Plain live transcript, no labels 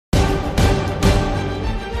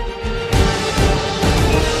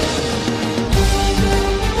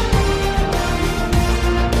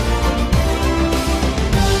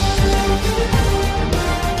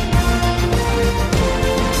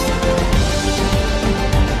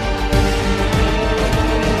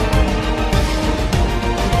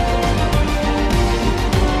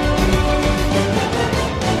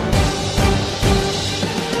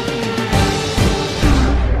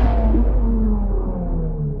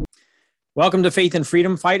Welcome to Faith and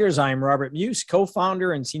Freedom Fighters. I'm Robert Muise,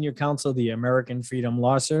 co-founder and senior counsel of the American Freedom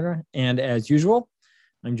Law Center. And as usual,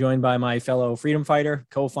 I'm joined by my fellow freedom fighter,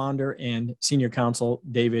 co-founder, and senior counsel,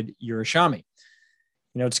 David Yerushalmi.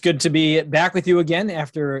 It's good to be back with you again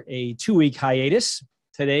after a 2-week hiatus.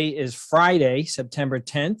 Today is Friday, September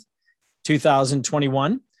 10th,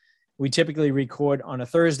 2021. We typically record on a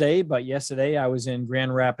Thursday, but yesterday I was in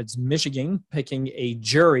Grand Rapids, Michigan, picking a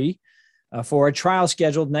jury for a trial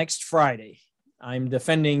scheduled next Friday. I'm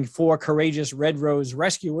defending 4 courageous Red Rose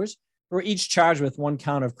rescuers who were each charged with 1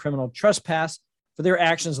 count of criminal trespass for their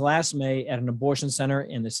actions last May at an abortion center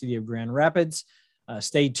in the city of Grand Rapids.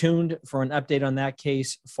 Stay tuned for an update on that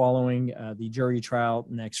case following the jury trial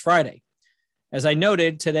next Friday. As I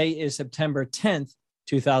noted, today is September 10th,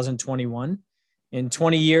 2021, and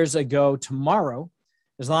 20 years ago tomorrow,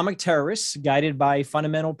 Islamic terrorists, guided by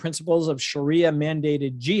fundamental principles of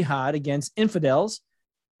sharia-mandated jihad against infidels,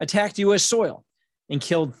 attacked U.S. soil and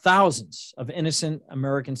killed thousands of innocent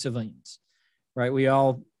American civilians. Right? We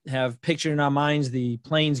all have pictured in our minds the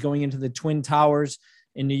planes going into the Twin Towers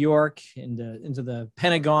in New York and into the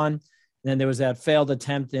Pentagon. And then there was that failed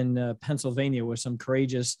attempt in Pennsylvania where some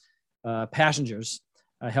courageous passengers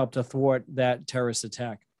helped to thwart that terrorist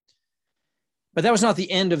attack. But that was not the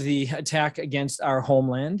end of the attack against our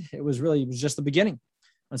homeland. It was just the beginning.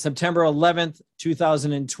 On September 11th,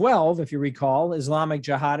 2012, if you recall, Islamic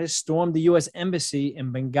jihadists stormed the U.S. Embassy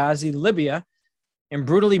in Benghazi, Libya, and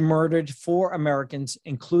brutally murdered 4 Americans,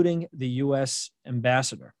 including the U.S.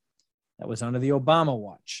 ambassador. That was under the Obama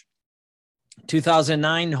watch.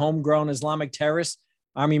 2009, homegrown Islamic terrorist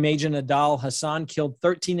Army Major Nadal Hassan killed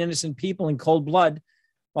 13 innocent people in cold blood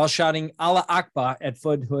while shouting Allah Akbar at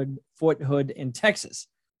Fort Hood in Texas.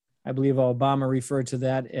 I believe Obama referred to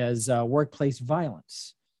that as workplace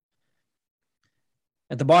violence.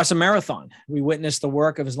 At the Boston Marathon, we witnessed the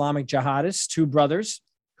work of Islamic jihadists, 2 brothers,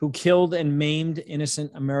 who killed and maimed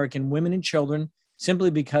innocent American women and children simply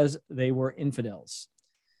because they were infidels.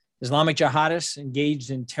 Islamic jihadists engaged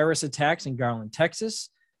in terrorist attacks in Garland, Texas,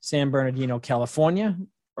 San Bernardino, California,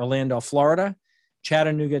 Orlando, Florida,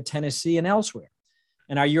 Chattanooga, Tennessee, and elsewhere.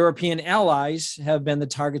 And our European allies have been the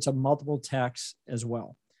targets of multiple attacks as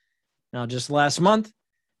well. Now, just last month,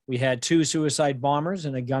 we had 2 suicide bombers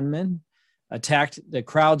and a gunman attacked the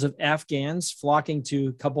crowds of Afghans flocking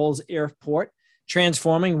to Kabul's airport,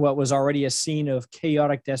 transforming what was already a scene of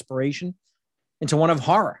chaotic desperation into one of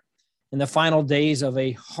horror in the final days of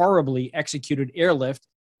a horribly executed airlift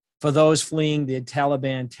for those fleeing the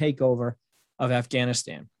Taliban takeover of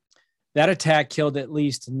Afghanistan. That attack killed at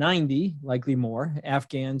least 90, likely more,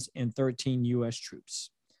 Afghans and 13 U.S. troops.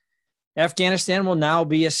 Afghanistan will now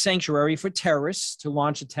be a sanctuary for terrorists to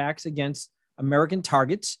launch attacks against American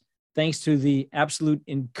targets, thanks to the absolute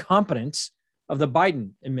incompetence of the Biden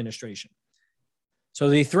administration. So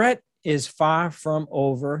the threat is far from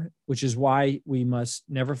over, which is why we must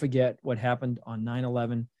never forget what happened on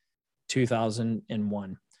 9/11,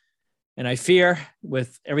 2001. And I fear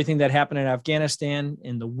with everything that happened in Afghanistan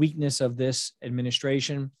and the weakness of this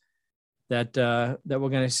administration that we're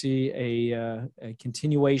going to see a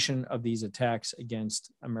continuation of these attacks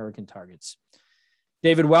against American targets.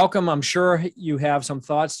 David, welcome. I'm sure you have some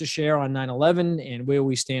thoughts to share on 9/11 and where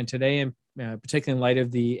we stand today, and particularly in light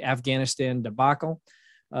of the Afghanistan debacle.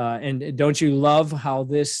 And don't you love how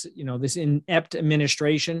this inept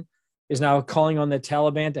administration is now calling on the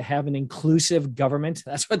Taliban to have an inclusive government?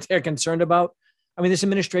 That's what they're concerned about. I mean, this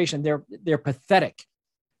administration, they're pathetic,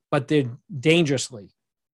 but they're dangerously.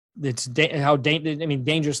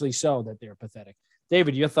 Dangerously so that they're pathetic.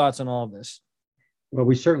 David, your thoughts on all of this? Well,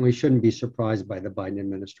 we certainly shouldn't be surprised by the Biden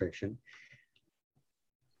administration.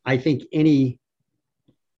 I think any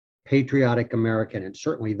patriotic American, and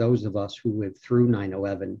certainly those of us who lived through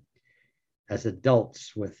 9/11 as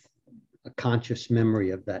adults with a conscious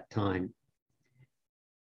memory of that time,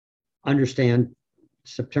 understand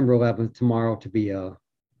September 11th tomorrow to be a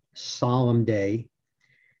solemn day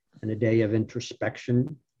and a day of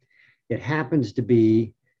introspection. It happens to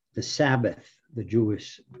be the Sabbath, the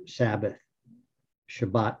Jewish Sabbath,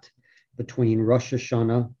 Shabbat, between Rosh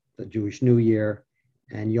Hashanah, the Jewish New Year,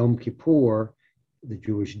 and Yom Kippur, the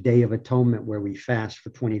Jewish Day of Atonement, where we fast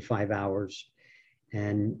for 25 hours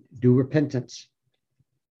and do repentance.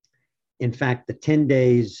 In fact, the 10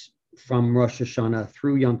 days from Rosh Hashanah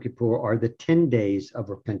through Yom Kippur are the 10 days of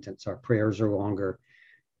repentance. Our prayers are longer.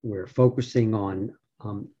 We're focusing on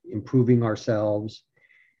improving ourselves.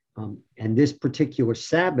 And this particular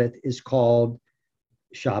Sabbath is called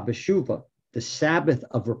Shabbat Shuvah, the Sabbath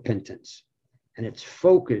of repentance. And its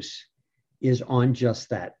focus is on just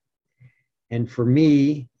that. And for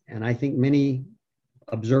me, and I think many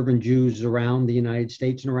observant Jews around the United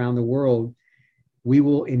States and around the world, we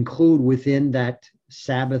will include within that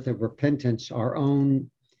Sabbath of repentance our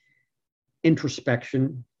own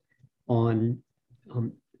introspection on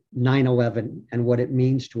 9/11 and what it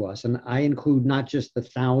means to us. And I include not just the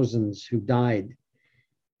thousands who died,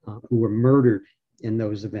 who were murdered in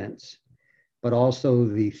those events, but also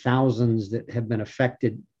the thousands that have been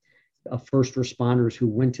affected of first responders who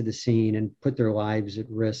went to the scene and put their lives at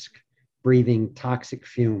risk, breathing toxic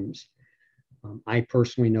fumes. I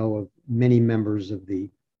personally know of many members of the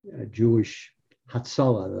Jewish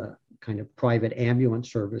Hatzalah, the kind of private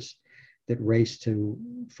ambulance service that raced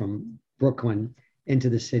from Brooklyn into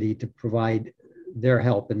the city to provide their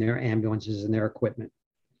help and their ambulances and their equipment.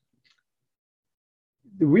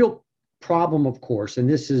 The real problem, of course, and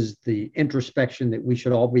this is the introspection that we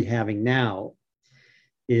should all be having now,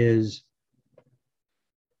 is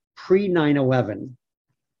pre 9/11,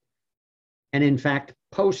 and in fact,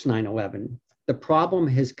 post 9/11, the problem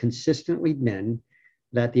has consistently been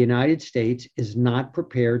that the United States is not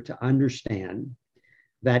prepared to understand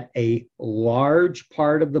that a large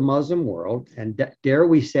part of the Muslim world, and dare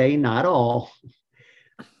we say not all,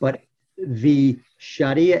 but the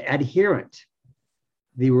Sharia adherent,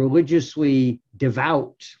 the religiously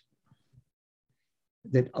devout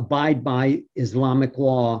that abide by Islamic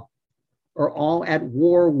law, are all at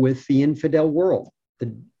war with the infidel world.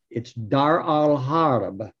 It's Dar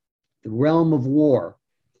al-Harb, the realm of war.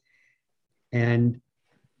 And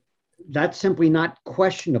that's simply not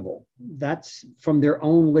questionable. That's from their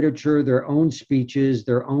own literature, their own speeches,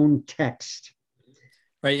 their own text.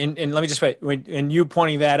 Right. And let me just wait. And you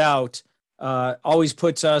pointing that out always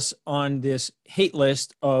puts us on this hate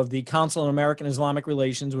list of the Council on American Islamic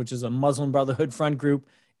Relations, which is a Muslim Brotherhood front group,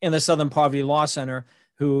 and the Southern Poverty Law Center,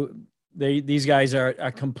 who these guys are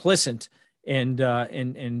complicit in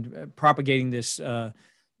propagating this,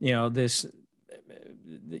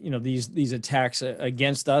 these attacks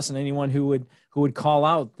against us and anyone who would call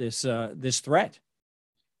out this threat.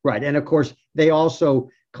 Right. And of course, they also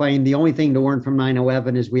claim the only thing to learn from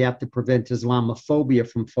 9/11 is we have to prevent Islamophobia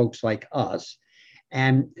from folks like us.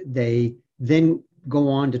 And they then go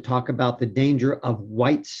on to talk about the danger of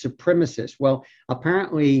white supremacists. Well,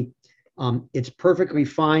 apparently, it's perfectly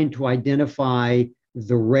fine to identify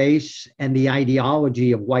the race and the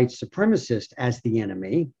ideology of white supremacists as the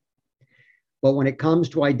enemy. But when it comes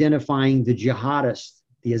to identifying the jihadist,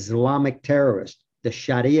 the Islamic terrorist, the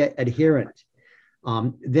Sharia adherent,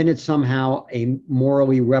 then it's somehow a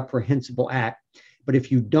morally reprehensible act. But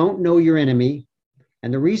if you don't know your enemy,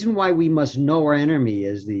 and the reason why we must know our enemy,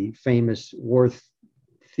 is the famous war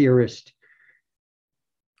theorist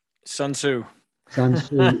Sun Tzu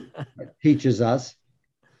teaches us,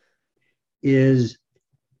 is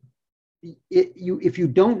if you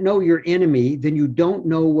don't know your enemy, then you don't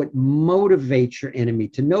know what motivates your enemy.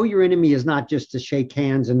 To know your enemy is not just to shake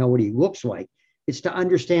hands and know what he looks like. It's to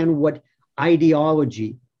understand what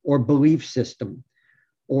ideology or belief system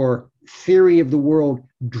or theory of the world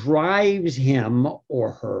drives him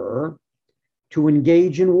or her to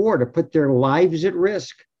engage in war, to put their lives at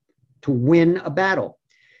risk, to win a battle.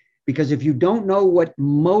 Because if you don't know what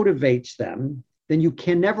motivates them, then you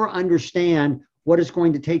can never understand what it's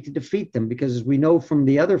going to take to defeat them. Because as we know from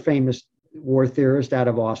the other famous war theorist out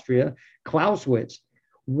of Austria, Clausewitz,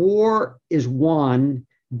 war is won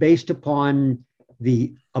based upon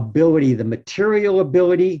the ability, the material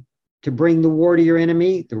ability to bring the war to your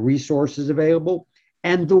enemy, the resources available,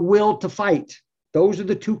 and the will to fight. Those are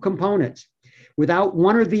the two components. Without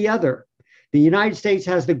one or the other, the United States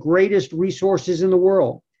has the greatest resources in the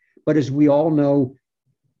world. But as we all know,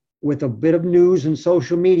 with a bit of news and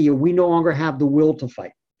social media, we no longer have the will to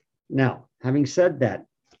fight. Now, having said that,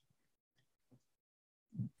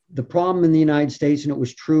 the problem in the United States, and it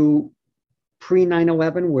was true pre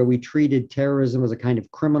 9/11, where we treated terrorism as a kind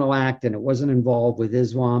of criminal act and it wasn't involved with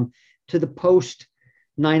Islam, to the post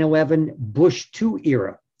 9/11 Bush II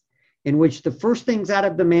era, in which the first things out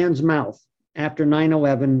of the man's mouth after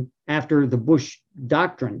 9/11, after the Bush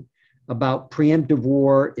doctrine about preemptive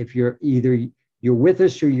war, if you're with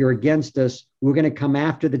us or you're against us, we're going to come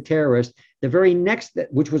after the terrorists. The very next,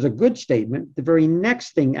 which was a good statement, the very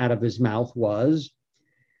next thing out of his mouth was,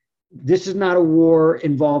 this is not a war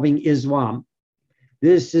involving Islam.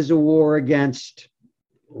 This is a war against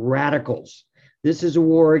radicals. This is a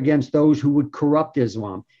war against those who would corrupt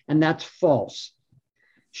Islam. And that's false.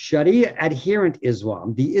 Sharia adherent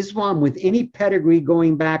Islam, the Islam with any pedigree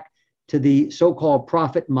going back to the so-called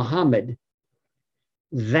Prophet Muhammad,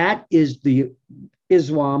 that is the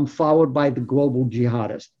Islam followed by the global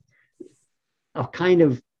jihadist. A kind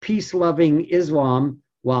of peace-loving Islam,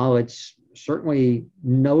 while it's certainly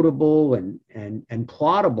notable and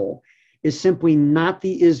plausible is simply not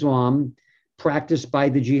the Islam practiced by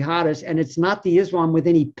the jihadists, and it's not the Islam with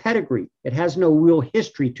any pedigree. It has no real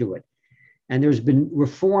history to it. And there's been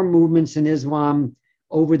reform movements in Islam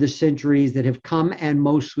over the centuries that have come and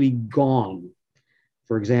mostly gone.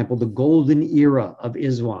 For example, the golden era of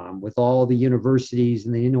Islam with all the universities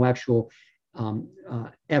and the intellectual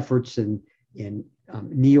efforts in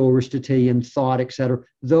neo-Aristotelian thought, et cetera,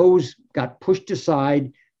 those got pushed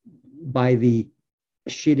aside by the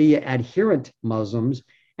Sharia adherent Muslims,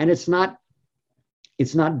 and it's not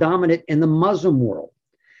dominant in the Muslim world.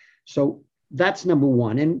 So that's number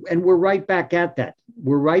one. And we're right back at that.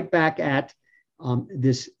 We're right back at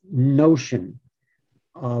this notion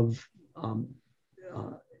of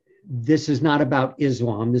this is not about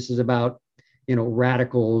Islam. This is about,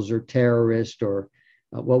 radicals or terrorists or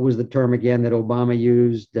what was the term again that Obama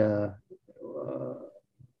used?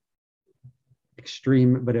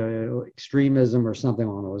 Extremism or something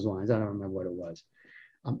along those lines. I don't remember what it was.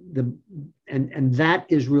 And that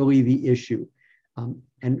is really the issue.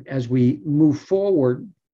 And as we move forward,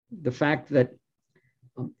 the fact that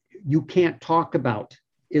you can't talk about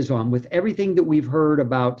Islam with everything that we've heard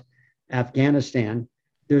about Afghanistan,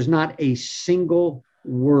 there's not a single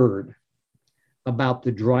word about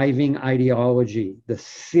the driving ideology, the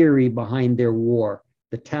theory behind their war,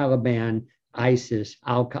 the Taliban, ISIS,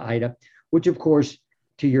 Al-Qaeda, which of course,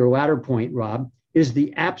 to your latter point, Rob, is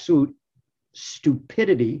the absolute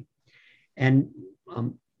stupidity and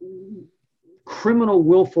criminal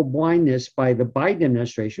willful blindness by the Biden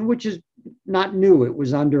administration, which is not new. It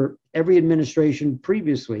was under every administration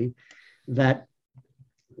previously, that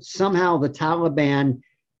somehow the Taliban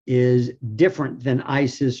is different than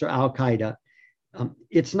ISIS or Al-Qaeda.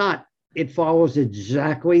 It's not. It follows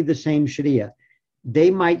exactly the same Sharia.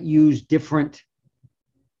 They might use different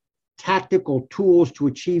tactical tools to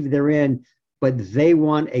achieve their end, but they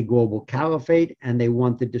want a global caliphate and they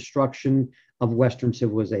want the destruction of Western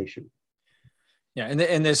civilization. Yeah,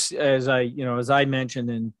 and this, as I mentioned,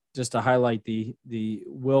 and just to highlight the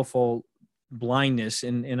willful blindness,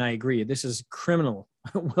 and I agree, this is criminal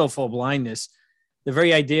willful blindness. The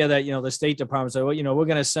very idea that, the State Department said, well, we're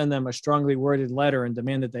going to send them a strongly worded letter and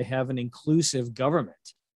demand that they have an inclusive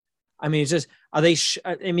government. I mean, it's just,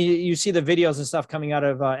 you see the videos and stuff coming out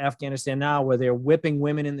of Afghanistan now where they're whipping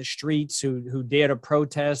women in the streets who dare to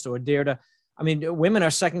protest or dare to, women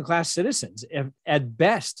are second-class citizens at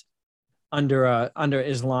best under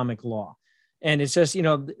Islamic law. And it's just,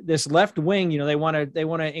 this left wing, they want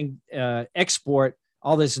to export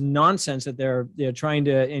all this nonsense that they're trying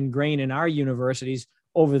to ingrain in our universities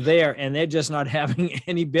over there, and they're just not having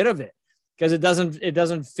any bit of it because it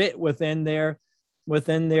doesn't fit within their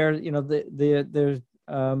their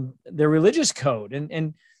religious code,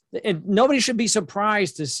 and nobody should be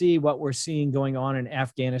surprised to see what we're seeing going on in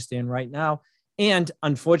Afghanistan right now. And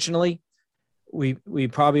unfortunately, we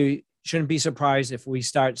probably shouldn't be surprised if we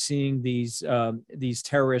start seeing these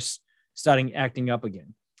terrorists starting acting up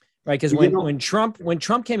again. Right, because when Trump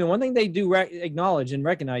came in, one thing they do acknowledge and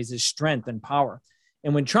recognize is strength and power.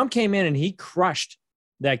 And when Trump came in and he crushed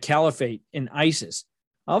that caliphate in ISIS,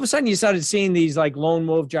 all of a sudden you started seeing these like lone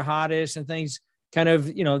wolf jihadists and things kind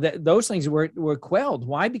of, those things were quelled.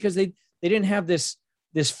 Why? Because they didn't have this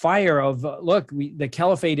fire of the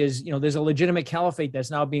caliphate is, there's a legitimate caliphate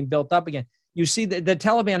that's now being built up again. You see that the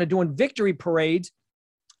Taliban are doing victory parades,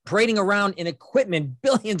 parading around in equipment,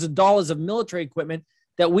 billions of dollars of military equipment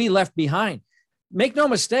that we left behind. Make no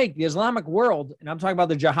mistake, the Islamic world, and I'm talking about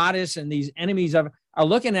the jihadists and these enemies are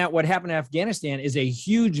looking at what happened in Afghanistan is a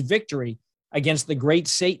huge victory against the great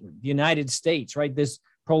Satan, the United States, right? This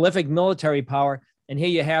prolific military power. And here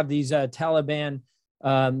you have these Taliban,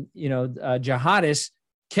 jihadists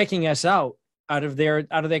kicking us out of their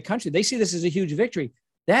country. They see this as a huge victory.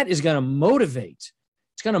 That is going to motivate.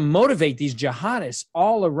 It's going to motivate these jihadists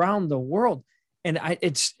all around the world. And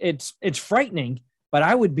it's frightening. But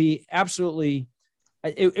I would be absolutely,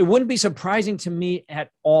 it wouldn't be surprising to me at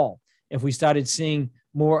all if we started seeing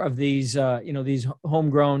more of these, these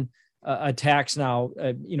homegrown attacks now,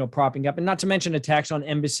 propping up, and not to mention attacks on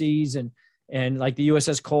embassies and like the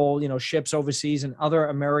USS Cole, ships overseas and other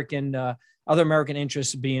American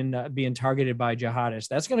interests being targeted by jihadists.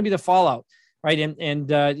 That's going to be the fallout, right? And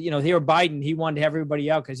here Biden, he wanted to have everybody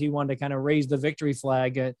out because he wanted to kind of raise the victory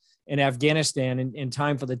flag in Afghanistan in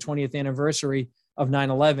time for the 20th anniversary of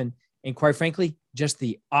 9/11. And quite frankly, just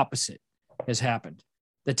the opposite has happened.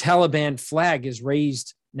 The Taliban flag is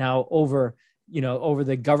raised now over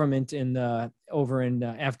the government over in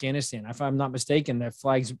Afghanistan. If I'm not mistaken, that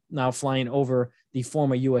flag's now flying over the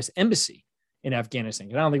former U.S. embassy in Afghanistan.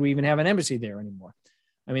 I don't think we even have an embassy there anymore.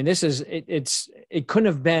 I mean, this is, it couldn't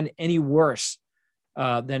have been any worse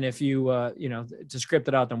than if to script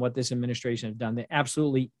it out than what this administration has done. They're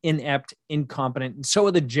absolutely inept, incompetent, and so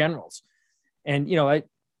are the generals. And,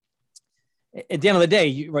 at the end of the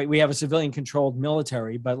day, right, we have a civilian controlled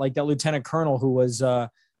military, but like that lieutenant colonel who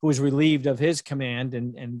was relieved of his command,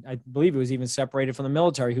 and I believe it was even separated from the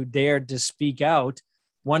military, who dared to speak out,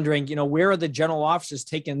 wondering, where are the general officers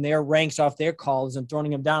taking their ranks off their collars and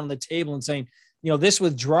throwing them down on the table and saying, this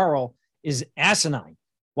withdrawal is asinine.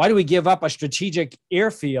 Why do we give up a strategic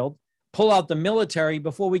airfield, pull out the military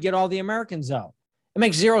before we get all the Americans out? It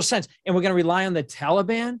makes zero sense. And we're going to rely on the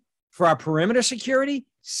Taliban for our perimeter security?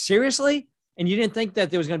 Seriously? And you didn't think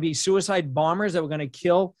that there was going to be suicide bombers that were going to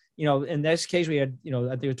kill, in this case, we had,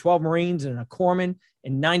 there were 12 Marines and a corpsman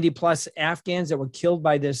and 90 plus Afghans that were killed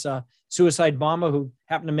by this suicide bomber who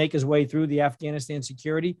happened to make his way through the Afghanistan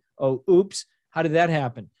security. Oh, oops. How did that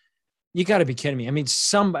happen? You got to be kidding me. I mean,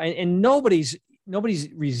 nobody's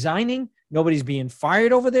resigning. Nobody's being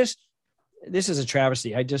fired over this. This is a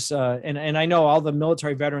travesty. I just, and I know all the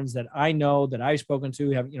military veterans that I know that I've spoken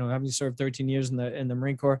to having served 13 years in the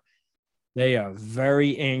Marine Corps, they are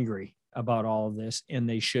very angry about all of this, and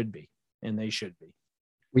they should be.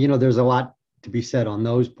 Well, there's a lot to be said on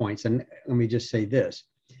those points. And let me just say this.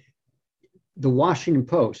 The Washington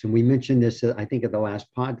Post, and we mentioned this, I think, at the last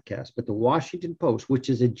podcast, but the Washington Post, which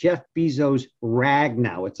is a Jeff Bezos rag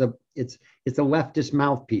now, it's a leftist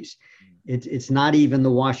mouthpiece. It's not even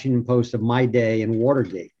the Washington Post of my day and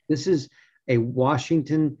Watergate. This is a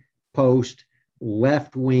Washington Post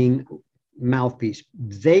left-wing mouthpiece.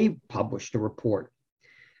 They published a report,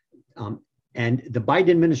 and the Biden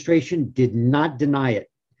administration did not deny it,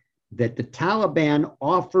 that the Taliban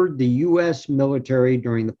offered the U.S. military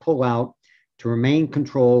during the pullout to remain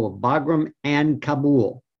control of Bagram and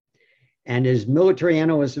Kabul. And as military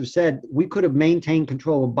analysts have said, we could have maintained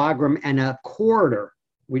control of Bagram and a corridor.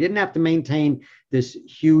 We didn't have to maintain this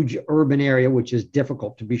huge urban area, which is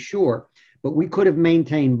difficult to be sure, but we could have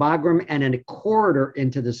maintained Bagram and a corridor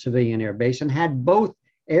into the civilian air base and had both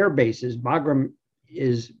air bases. Bagram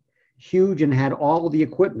is huge and had all of the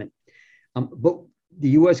equipment. But the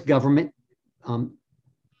US government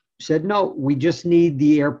said, no, we just need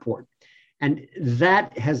the airport. And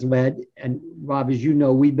that has led, and Rob, as you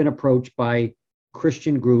know, we've been approached by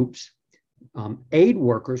Christian groups,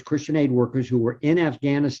 Christian aid workers who were in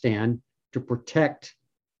Afghanistan to protect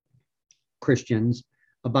Christians,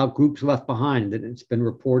 about groups left behind, that it's been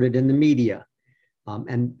reported in the media.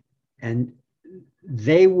 And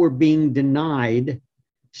they were being denied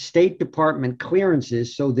State Department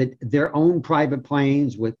clearances so that their own private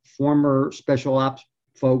planes with former special ops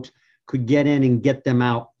folks could get in and get them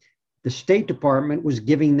out. The State Department was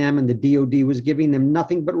giving them, and the DOD was giving them,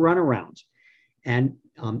 nothing but runarounds. And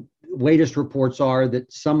latest reports are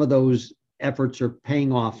that some of those efforts are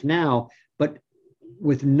paying off now, but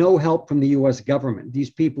with no help from the US government. These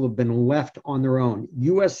people have been left on their own.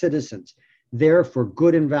 US citizens there for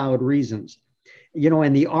good and valid reasons.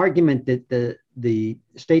 And the argument that the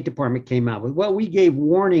State Department came out with, well, we gave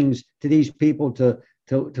warnings to these people to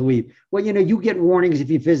leave. Well, you get warnings if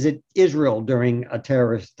you visit Israel during a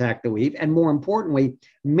terrorist attack to leave. And more importantly,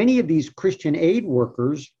 many of these Christian aid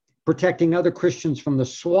workers protecting other Christians from the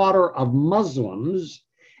slaughter of Muslims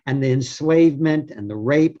and the enslavement and the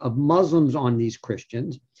rape of Muslims on these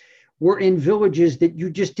Christians were in villages that you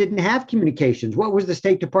just didn't have communications. What was the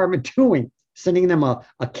State Department doing? Sending them a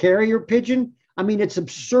carrier pigeon? I mean, it's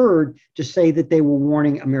absurd to say that they were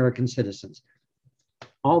warning American citizens.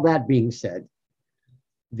 All that being said,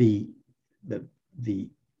 the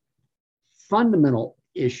fundamental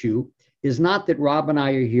issue is not that Rob and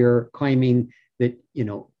I are here claiming that,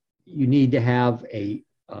 you need to have a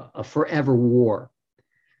forever war.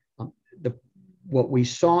 What we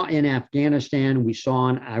saw in Afghanistan, we saw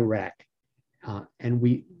in Iraq, and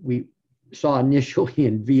we saw initially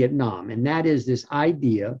in Vietnam, and that is this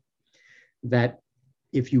idea that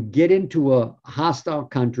if you get into a hostile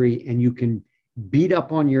country and you can beat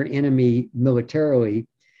up on your enemy militarily,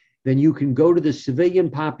 then you can go to the civilian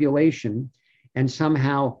population and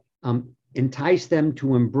somehow entice them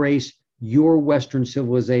to embrace your Western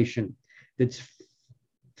civilization that's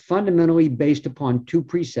fundamentally based upon two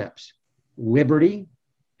precepts: liberty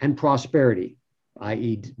and prosperity,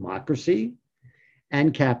 i.e. democracy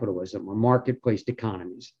and capitalism, or market-based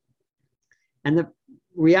economies. And the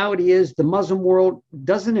reality is the Muslim world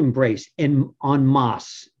doesn't embrace en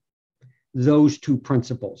masse those two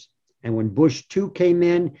principles. And when Bush II came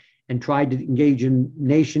in and tried to engage in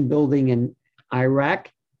nation building in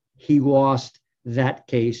Iraq, he lost that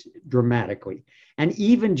case dramatically. And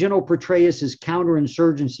even General Petraeus's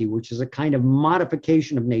counterinsurgency, which is a kind of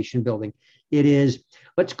modification of nation building, it is,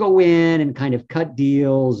 let's go in and kind of cut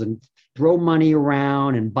deals and throw money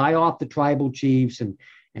around and buy off the tribal chiefs and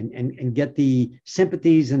get the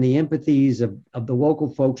sympathies and the empathies of the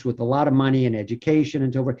local folks with a lot of money and education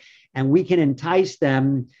and so forth. And we can entice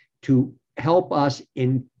them to help us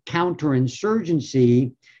in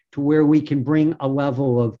counterinsurgency to where we can bring a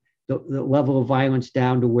level of the level of violence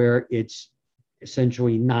down to where it's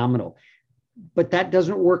essentially nominal. But that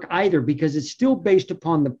doesn't work either, because it's still based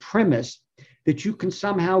upon the premise that you can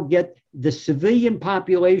somehow get the civilian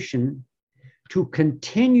population to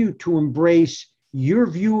continue to embrace your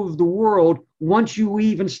view of the world once you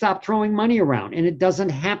even stop throwing money around. And it doesn't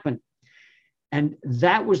happen. And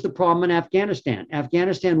that was the problem in Afghanistan.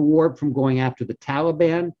 Afghanistan warped from going after the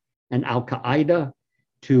Taliban and Al-Qaeda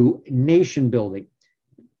to nation building.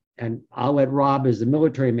 And I'll let Rob, as the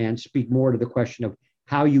military man, speak more to the question of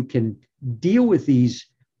how you can deal with these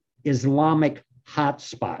Islamic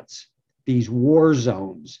hotspots, these war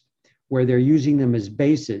zones, where they're using them as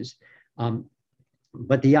bases.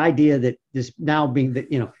 But the idea that this now being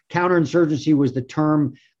that, counterinsurgency was the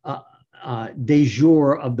term de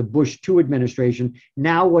jure of the Bush II administration.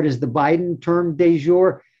 Now, what is the Biden term de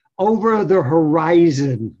jure? Over the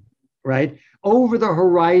horizon, right? Over the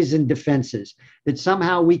horizon defenses, that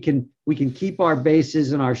somehow we can keep our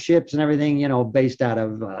bases and our ships and everything, based out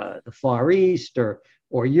of the Far East or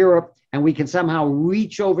Europe, and we can somehow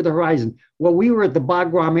reach over the horizon. Well, we were at the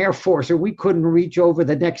Bagram Air Force, and we couldn't reach over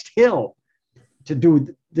the next hill to do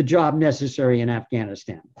the job necessary in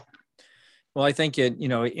Afghanistan. Well, I think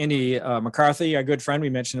Indy McCarthy, our good friend, we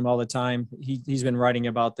mention him all the time. He's been writing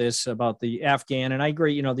about this, about the Afghan, and I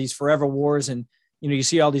agree. These forever wars, and you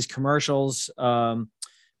see all these commercials,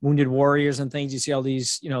 Wounded Warriors and things. You see all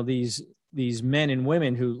these, these men and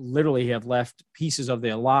women who literally have left pieces of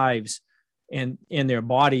their lives and their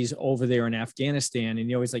bodies over there in Afghanistan, and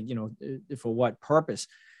you're always like, for what purpose?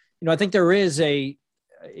 I think there is a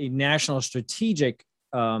national strategic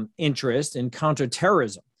interest in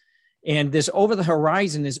counterterrorism. And this over the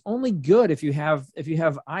horizon is only good if you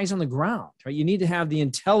have eyes on the ground, right? You need to have the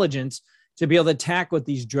intelligence to be able to attack with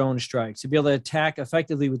these drone strikes, to be able to attack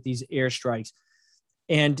effectively with these airstrikes.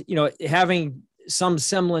 And, having some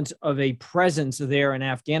semblance of a presence there in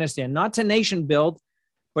Afghanistan, not to nation build,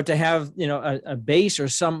 but to have, a base or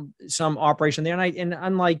some operation there. And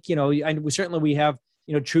unlike, we have,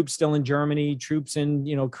 troops still in Germany, troops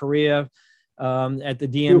in, Korea, at the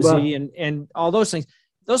DMZ and all those things.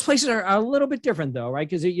 Those places are a little bit different though, right?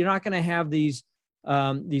 Because you're not going to have these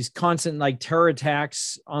constant like terror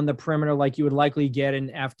attacks on the perimeter like you would likely get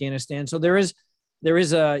in Afghanistan. So there is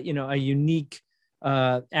a unique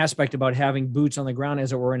aspect about having boots on the ground,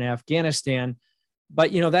 as it were, in Afghanistan.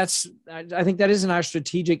 But I think that is in our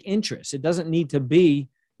strategic interest. It doesn't need to be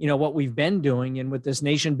what we've been doing, and with this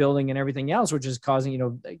nation building and everything else, which is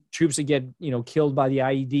causing troops to get killed by the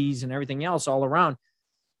IEDs and everything else all around.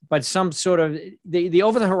 But some sort of the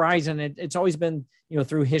over the horizon, it's always been,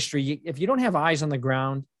 through history, if you don't have eyes on the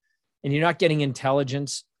ground and you're not getting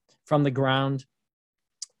intelligence from the ground,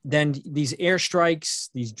 then these airstrikes,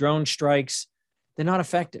 these drone strikes, they're not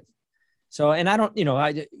effective. So, and I don't,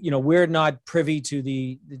 we're not privy to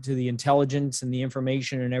the intelligence and the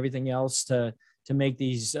information and everything else to make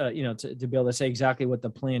these, to be able to say exactly what the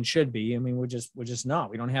plan should be. I mean, we're just not.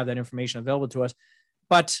 We don't have that information available to us.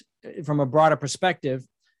 But from a broader perspective,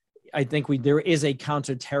 I think there is a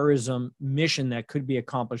counterterrorism mission that could be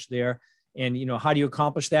accomplished there. And, how do you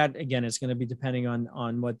accomplish that? Again, it's going to be depending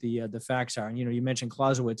on what the facts are. And, you mentioned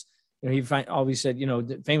Clausewitz, he always said,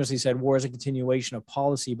 famously said, war is a continuation of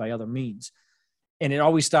policy by other means. And it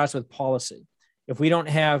always starts with policy. If we don't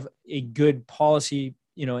have a good policy,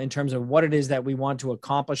 in terms of what it is that we want to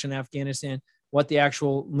accomplish in Afghanistan, what the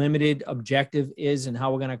actual limited objective is and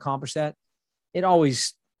how we're going to accomplish that, it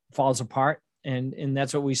always falls apart. And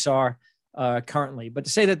that's what we saw currently. But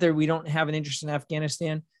to say that we don't have an interest in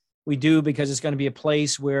Afghanistan, we do, because it's going to be a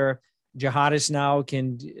place where jihadists now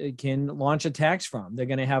can launch attacks from. They're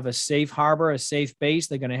going to have a safe harbor, a safe base.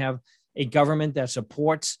 They're going to have a government that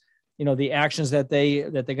supports, the actions that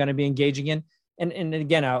they're going to be engaging in. And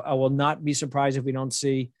again, I will not be surprised if we don't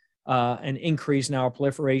see an increase in our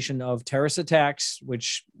proliferation of terrorist attacks,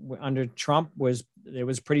 which under Trump was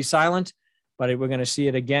pretty silent. But we're going to see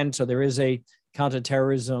it again. So there is a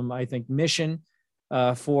counterterrorism, I think, mission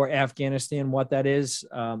for Afghanistan. What that is,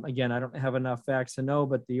 again, I don't have enough facts to know,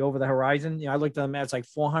 but the over the horizon, I looked at the map, it's like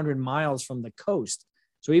 400 miles from the coast.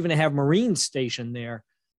 So even to have Marines stationed there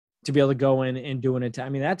to be able to go in and do an attack, I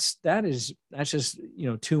mean, that's just,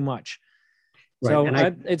 too much. Right. So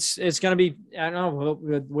And it's going to be, I don't know.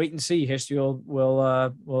 We'll wait and see. History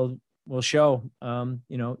will show,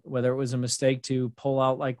 whether it was a mistake to pull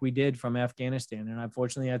out like we did from Afghanistan. And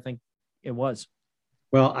unfortunately, I think it was.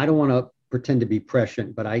 well, I don't want to pretend to be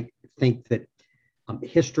prescient, but I think that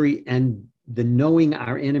history and the knowing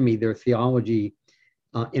our enemy, their theology,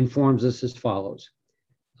 informs us as follows.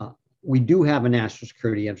 We do have a national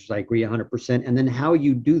security interest. I agree 100%. And then how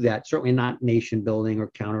you do that, certainly not nation building or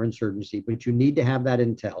counterinsurgency, but you need to have that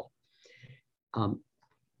intel.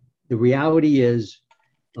 The reality is,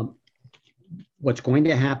 what's going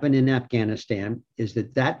to happen in Afghanistan is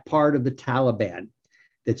that part of the Taliban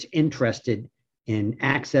that's interested in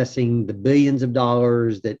accessing the billions of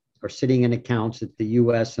dollars that are sitting in accounts that the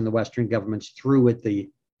US and the Western governments threw at the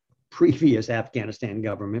previous Afghanistan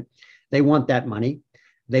government, they want that money.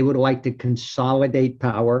 They would like to consolidate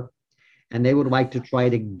power, and they would like to try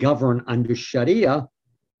to govern under Sharia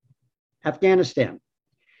Afghanistan.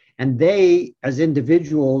 And they, as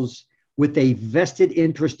individuals with a vested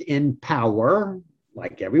interest in power,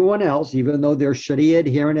 like everyone else, even though they're Sharia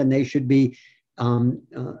adherent and they should be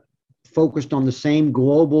focused on the same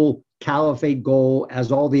global caliphate goal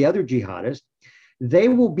as all the other jihadists, they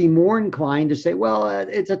will be more inclined to say, well,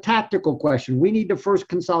 it's a tactical question. We need to first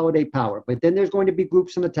consolidate power. But then there's going to be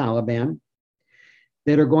groups in the Taliban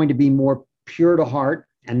that are going to be more pure to heart.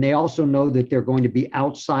 And they also know that they're going to be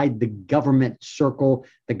outside the government circle,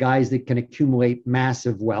 the guys that can accumulate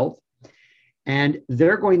massive wealth. And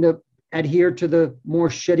they're going to adhere to the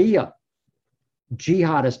more Sharia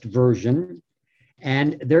jihadist version.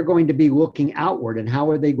 And they're going to be looking outward. And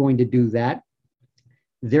how are they going to do that?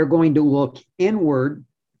 They're going to look inward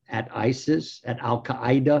at ISIS, at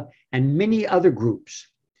Al-Qaeda, and many other groups.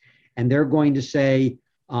 And they're going to say,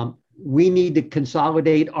 we need to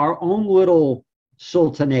consolidate our own little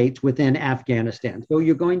sultanates within Afghanistan. So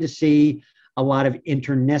you're going to see a lot of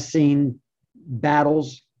internecine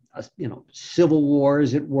battles, civil war,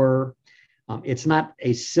 as it were. It's not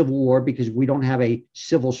a civil war because we don't have a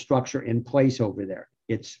civil structure in place over there.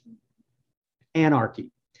 It's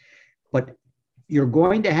anarchy. But you're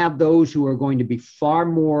going to have those who are going to be far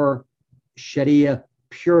more Sharia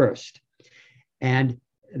purist, and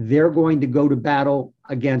they're going to go to battle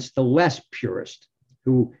against the less purist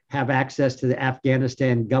who have access to the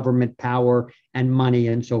Afghanistan government power and money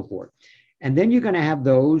and so forth. And then you're going to have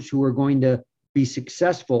those who are going to be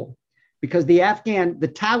successful because the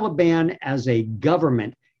Taliban as a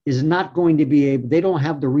government is not going to be able, they don't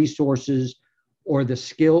have the resources or the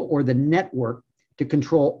skill or the network to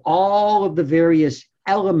control all of the various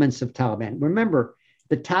elements of Taliban. Remember,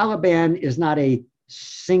 the Taliban is not a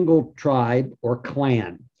single tribe or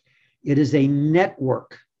clan. It is a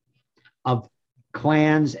network of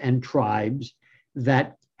clans and tribes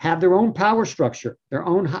that have their own power structure, their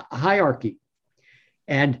own hierarchy.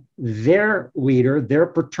 And their leader, their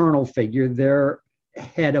paternal figure, their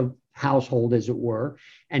head of household, as it were,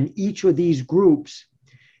 and each of these groups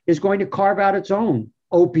is going to carve out its own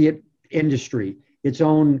opiate industry, its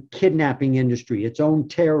own kidnapping industry, its own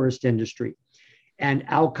terrorist industry. And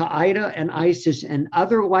Al-Qaeda and ISIS and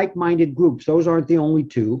other like-minded groups, those aren't the only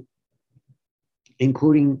two,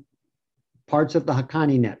 including parts of the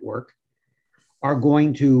Haqqani network, are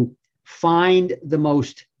going to find the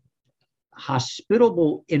most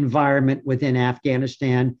hospitable environment within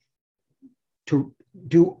Afghanistan to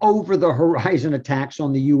do over-the-horizon attacks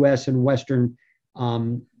on the US and Western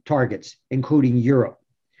targets, including Europe.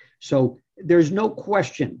 So there's no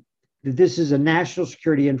question that this is a national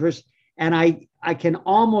security interest. And I can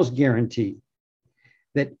almost guarantee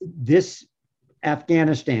that this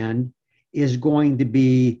Afghanistan is going to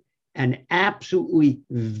be an absolutely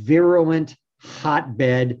virulent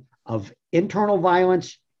hotbed of internal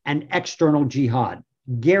violence and external jihad,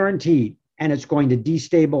 guaranteed. And it's going to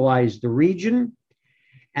destabilize the region,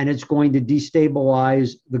 and it's going to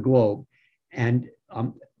destabilize the globe. And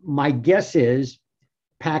my guess is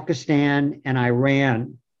Pakistan and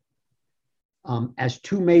Iran, as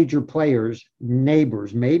two major players,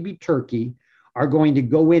 neighbors, maybe Turkey, are going to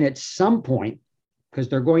go in at some point, because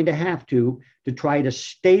they're going to have to try to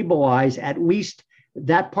stabilize at least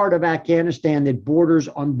that part of Afghanistan that borders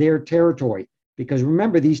on their territory. Because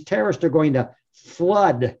remember, these terrorists are going to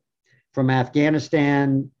flood from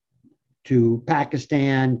Afghanistan to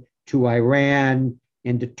Pakistan to Iran,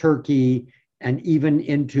 into Turkey, and even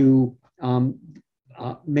into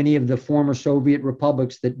many of the former Soviet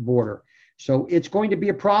republics that border. So it's going to be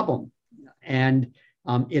a problem. And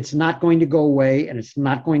it's not going to go away, and it's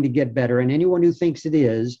not going to get better. And anyone who thinks it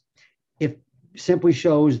is, it simply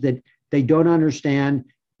shows that they don't understand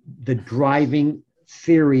the driving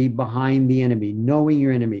theory behind the enemy, knowing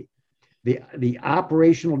your enemy. the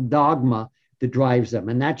operational dogma that drives them,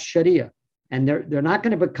 and that's Sharia. And they're not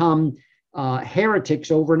going to become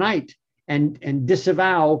heretics overnight and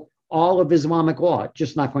disavow all of Islamic law. It's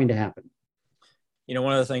just not going to happen.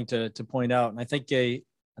 One other thing to point out, and I think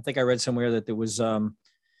I read somewhere that there was,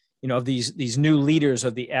 of these new leaders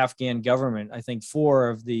of the Afghan government, I think 4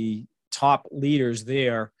 of the top leaders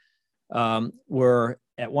there were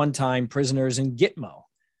at one time prisoners in Gitmo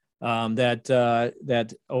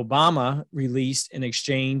that Obama released in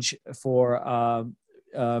exchange for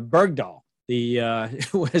Bergdahl,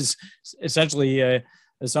 who was essentially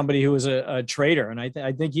somebody who was a traitor, and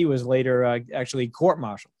I think he was later actually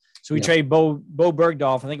court-martialed. So we traded Bo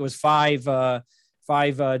Bergdahl. I think it was five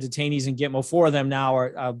detainees in Gitmo. 4 of them now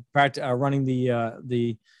are running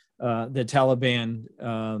the Taliban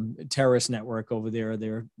terrorist network over there.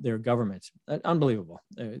 Their government. Unbelievable.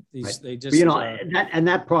 They just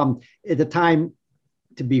that problem at the time.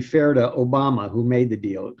 To be fair to Obama, who made the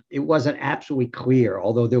deal, it wasn't absolutely clear.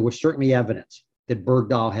 Although there was certainly evidence that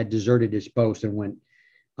Bergdahl had deserted his post and went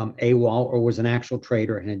AWOL, or was an actual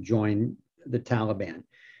traitor and had joined the Taliban.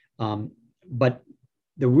 But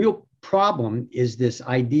the real problem is this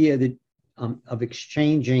idea that of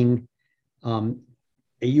exchanging a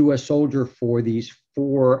U.S. soldier for these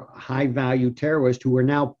 4 high-value terrorists who are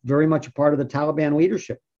now very much a part of the Taliban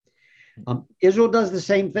leadership. Israel does the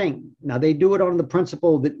same thing. Now, they do it on the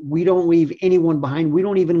principle that we don't leave anyone behind. We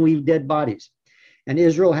don't even leave dead bodies. And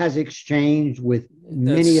Israel has exchanged with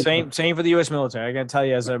many. Same for the U.S. military. I got to tell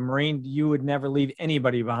you, as a Marine, you would never leave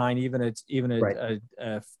anybody behind, even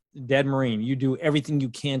a dead Marine. You do everything you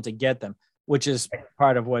can to get them, which is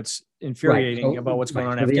part of what's infuriating about what's going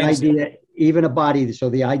on in Afghanistan. The idea, even a body, so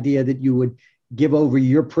the idea that you would give over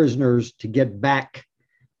your prisoners to get back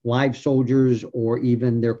live soldiers or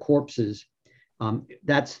even their corpses,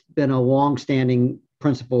 that's been a long-standing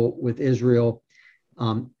principle with Israel.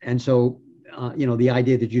 And so, the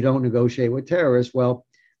idea that you don't negotiate with terrorists, well,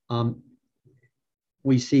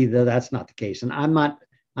 we see that that's not the case. And I'm not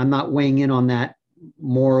weighing in on that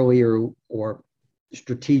morally or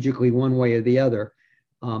strategically one way or the other.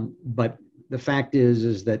 But the fact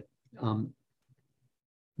is that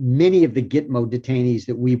many of the Gitmo detainees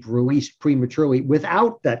that we've released prematurely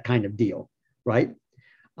without that kind of deal, right?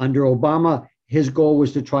 Under Obama, his goal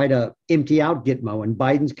was to try to empty out Gitmo, and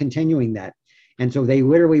Biden's continuing that. And so they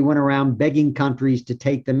literally went around begging countries to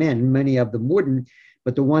take them in. Many of them wouldn't,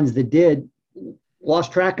 but the ones that did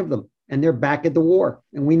lost track of them, and they're back at the war.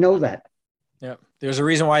 And we know that. Yeah, there's a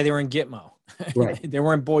reason why they were in Gitmo. Right. They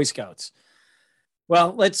weren't Boy Scouts.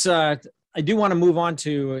 Well, I do want to move on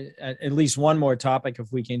to at least one more topic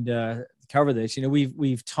if we can cover this.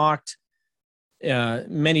 We've talked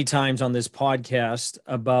many times on this podcast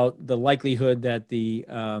about the likelihood that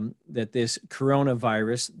that this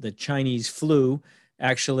coronavirus, the Chinese flu,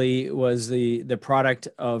 actually was the product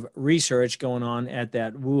of research going on at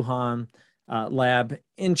that Wuhan lab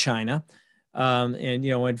in China. And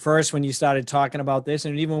at first, when you started talking about this,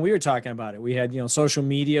 and even when we were talking about it, we had social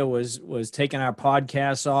media was taking our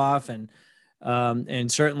podcasts off, and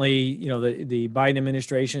certainly the Biden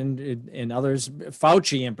administration and others,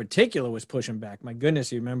 Fauci in particular, was pushing back. My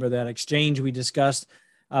goodness, you remember that exchange we discussed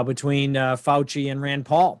between Fauci and Rand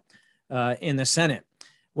Paul in the Senate.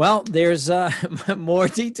 Well, there's more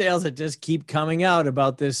details that just keep coming out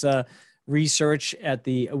about this research at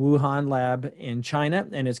the Wuhan lab in China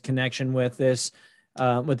and its connection with this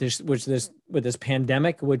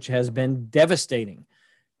pandemic, which has been devastating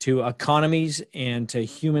to economies and to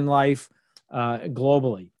human life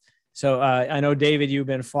globally. So I know, David, you've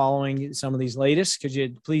been following some of these latest. Could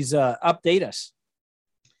you please update us?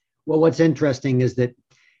 Well, what's interesting is that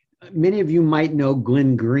many of you might know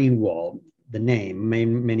Glenn Greenwald, the name.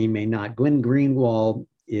 Many may not. Glenn Greenwald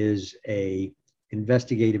is a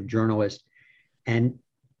investigative journalist, and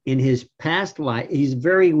in his past life, he's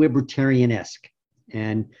very libertarian-esque,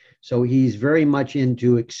 and so he's very much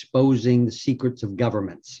into exposing the secrets of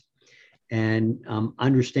governments, and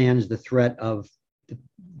understands the threat of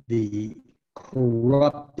the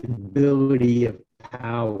corruptibility of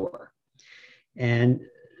power. And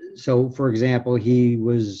so, for example, he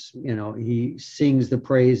sings the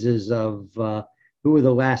praises of who were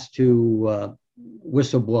the last 2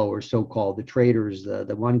 whistleblowers, so-called, the traitors.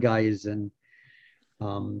 The one guy is in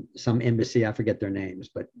some embassy, I forget their names,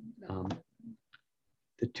 but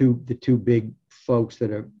the two big folks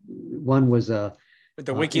that are, one was with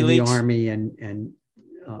the WikiLeaks in the army and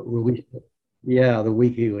released, the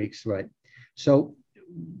WikiLeaks, right? So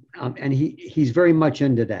and he's very much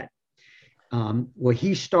into that. Well,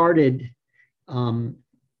 he started The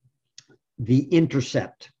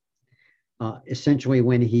Intercept essentially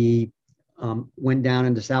when he went down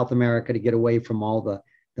into South America to get away from all the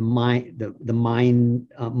mind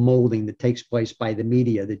molding that takes place by the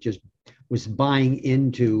media that just was buying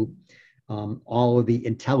into all of the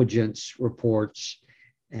intelligence reports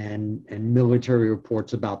and military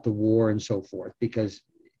reports about the war and so forth, because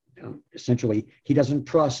essentially he doesn't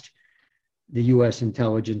trust the U.S.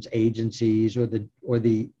 intelligence agencies or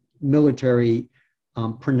the military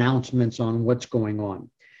pronouncements on what's going on.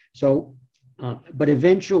 So, but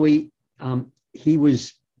eventually he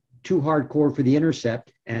was too hardcore for the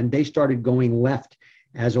Intercept, and they started going left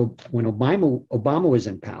when Obama was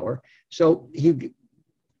in power. So he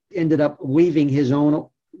ended up leaving his own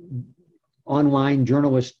online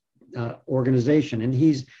journalist organization, and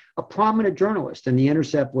he's a prominent journalist, and the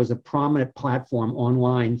Intercept was a prominent platform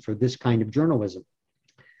online for this kind of journalism.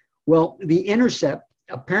 Well, the Intercept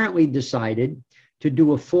apparently decided to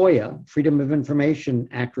do a FOIA, Freedom of Information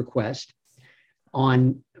Act request,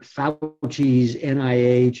 on Fauci's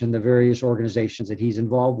NIH and the various organizations that he's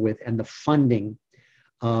involved with, and the funding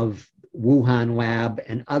of Wuhan lab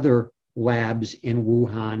and other labs in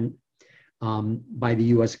Wuhan by the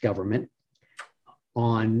US government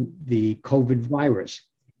on the COVID virus.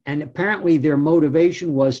 And apparently their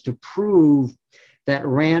motivation was to prove that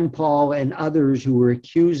Rand Paul and others who were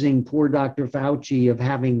accusing poor Dr. Fauci of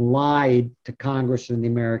having lied to Congress and the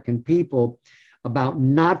American people about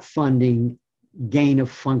not funding gain of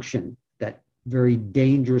function, that very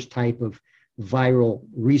dangerous type of virus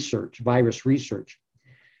research,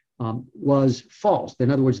 was false.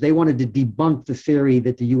 In other words, they wanted to debunk the theory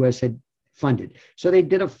that the US had funded. So they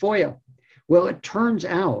did a FOIA. Well, it turns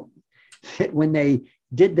out that when they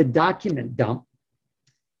did the document dump,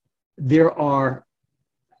 there are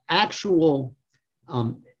actual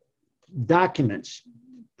documents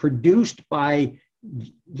produced by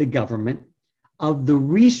the government of the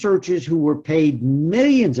researchers who were paid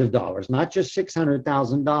millions of dollars, not just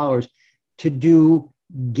 $600,000, to do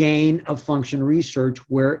gain of function research,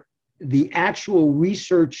 where the actual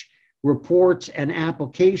research reports and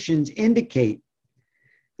applications indicate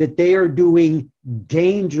that they are doing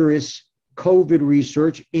dangerous COVID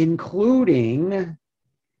research, including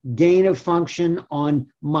gain of function on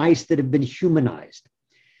mice that have been humanized.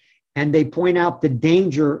 And they point out the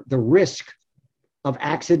danger, the risk of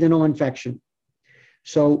accidental infection.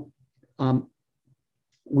 So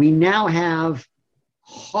we now have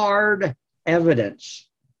hard evidence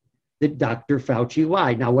that Dr. Fauci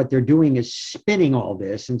lied. Now, what they're doing is spinning all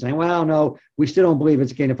this and saying, well, no, we still don't believe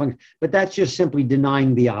it's gain of function. But that's just simply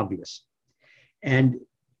denying the obvious. And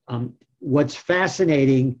what's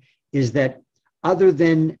fascinating is that other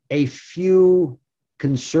than a few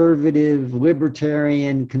conservative,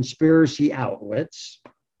 libertarian conspiracy outlets,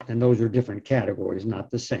 and those are different categories, not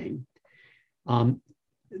the same,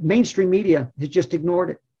 mainstream media has just ignored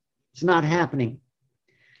it. It's not happening.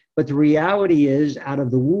 But the reality is, out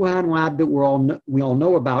of the Wuhan lab that we all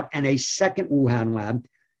know about, and a second Wuhan lab,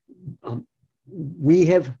 we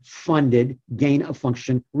have funded gain of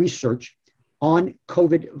function research on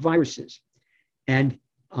COVID viruses. And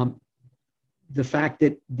the fact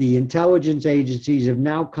that the intelligence agencies have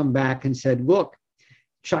now come back and said, look,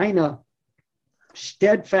 China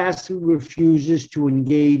steadfastly refuses to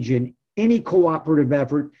engage in any cooperative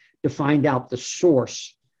effort to find out the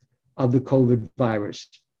source of the COVID virus.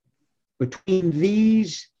 Between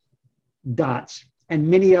these dots and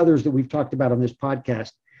many others that we've talked about on this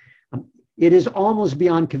podcast, it is almost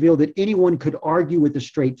beyond cavil that anyone could argue with a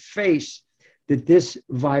straight face that this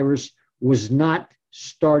virus was not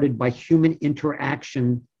started by human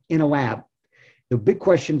interaction in a lab. The big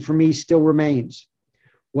question for me still remains,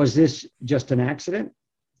 was this just an accident?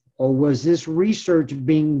 Or was this research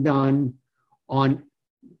being done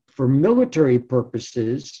for military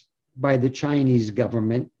purposes by the Chinese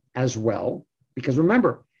government as well? Because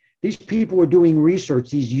remember, these people are doing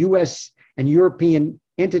research, these US and European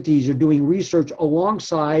entities are doing research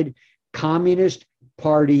alongside Communist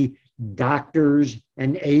Party doctors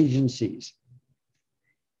and agencies.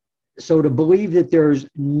 So to believe that there's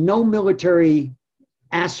no military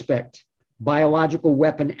aspect, biological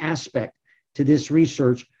weapon aspect to this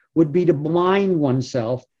research would be to blind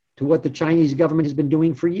oneself to what the Chinese government has been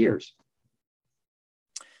doing for years.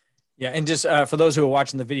 Yeah, and just for those who are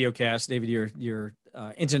watching the video cast, David, your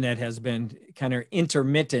internet has been kind of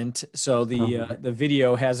intermittent, so the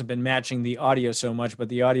video hasn't been matching the audio so much, but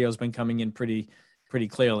the audio has been coming in pretty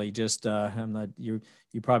clearly. Just you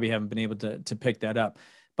probably haven't been able to pick that up,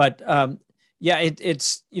 but yeah,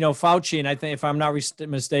 it's Fauci, and I think if I'm not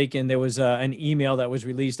mistaken, there was an email that was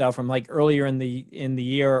released out from like earlier in the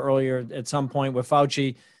year, earlier at some point, where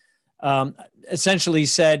Fauci essentially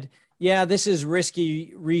said, yeah, this is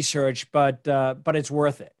risky research, but it's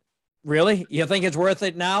worth it. Really? You think it's worth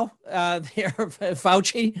it now,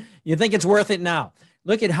 Fauci? You think it's worth it now?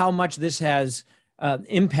 Look at how much this has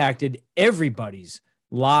impacted everybody's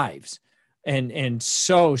lives, and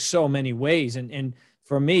so many ways. And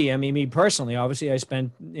for me, I mean, me personally, obviously, I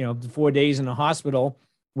spent 4 days in the hospital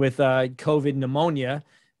with COVID pneumonia,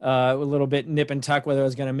 a little bit nip and tuck whether I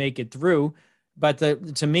was going to make it through. But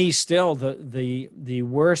to me, still the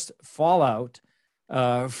worst fallout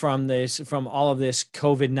from all of this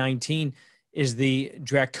COVID-19 is the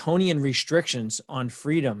draconian restrictions on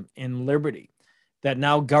freedom and liberty that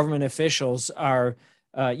now government officials are,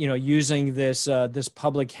 using this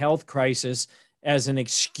public health crisis as an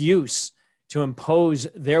excuse to impose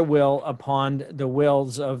their will upon the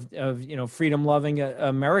wills of freedom-loving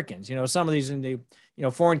Americans. Some of these in the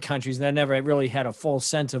foreign countries that never really had a full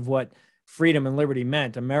sense of what freedom and liberty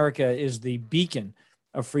meant. America is the beacon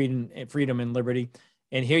of freedom and liberty.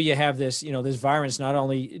 And here you have this virus not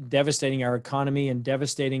only devastating our economy and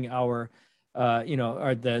devastating our,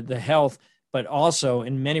 the health, but also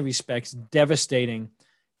in many respects devastating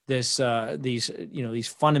these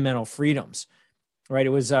fundamental freedoms, right? It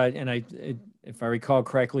was, if I recall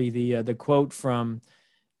correctly, the quote from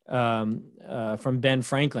Ben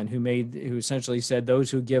Franklin, who essentially said,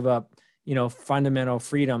 "Those who give up, fundamental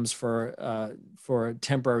freedoms for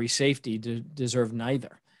temporary safety deserve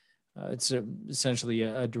neither." It's essentially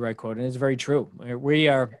a direct quote, and it's very true. We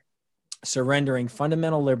are surrendering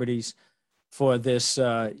fundamental liberties for this,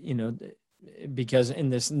 because in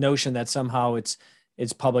this notion that somehow it's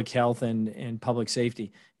public health and public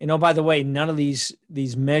safety. By the way, none of these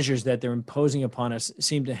measures that they're imposing upon us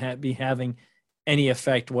seem to be having any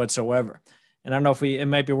effect whatsoever. And I don't know if it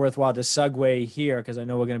might be worthwhile to segue here, because I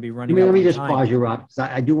know we're going to be running out of time. Let me just pause you, Rob, because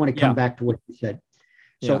I do want to come back to what you said.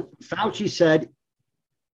 So Fauci said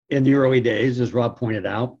in the early days, as Rob pointed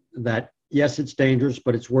out, that yes, it's dangerous,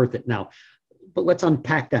 but it's worth it now. But let's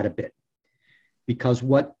unpack that a bit, because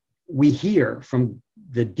what we hear from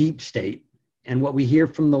the deep state and what we hear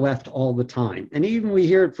from the left all the time, and even we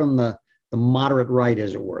hear it from the moderate right,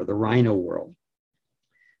 as it were, the rhino world,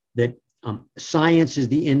 that science is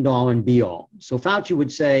the end all and be all. So Fauci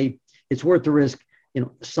would say it's worth the risk,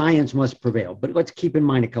 science must prevail. But let's keep in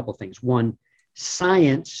mind a couple of things. One,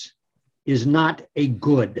 science is not a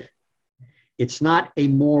good. It's not a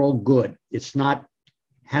moral good.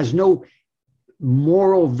 Has no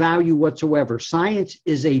moral value whatsoever. Science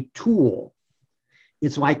is a tool.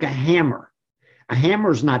 It's like a hammer. A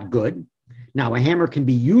hammer is not good. Now, a hammer can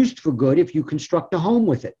be used for good if you construct a home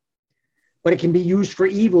with it, but it can be used for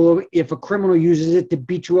evil if a criminal uses it to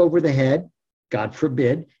beat you over the head, God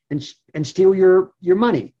forbid, and steal your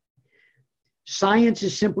money. Science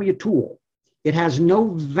is simply a tool. It has no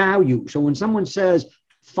value. So when someone says,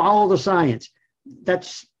 follow the science,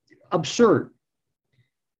 that's absurd.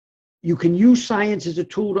 You can use science as a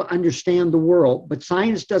tool to understand the world, but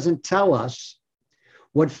science doesn't tell us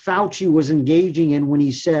what Fauci was engaging in when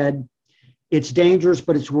he said, it's dangerous,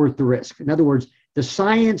 but it's worth the risk. In other words, the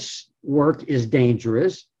science work is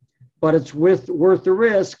dangerous, but it's worth the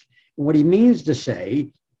risk. And what he means to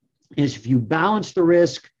say is if you balance the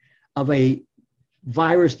risk of a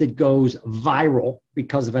virus that goes viral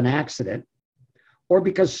because of an accident, or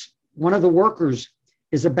because one of the workers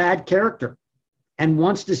is a bad character and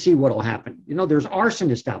wants to see what will happen. There's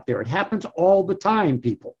arsonists out there. It happens all the time,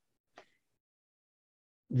 people.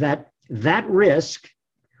 That risk,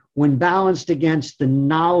 when balanced against the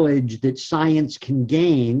knowledge that science can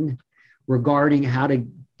gain regarding how to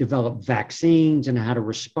develop vaccines and how to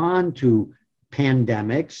respond to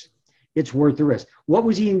pandemics, it's worth the risk. What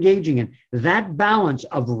was he engaging in? That balance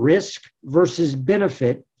of risk versus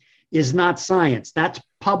benefit is not science. That's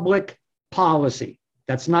public policy.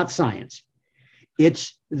 That's not science.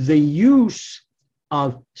 It's the use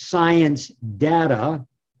of science data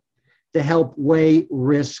to help weigh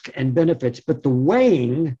risk and benefits. But the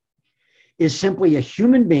weighing is simply a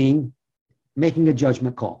human being making a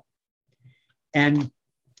judgment call. And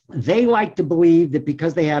they like to believe that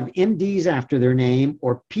because they have MDs after their name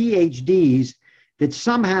or PhDs, that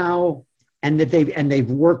somehow, and they've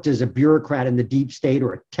worked as a bureaucrat in the deep state,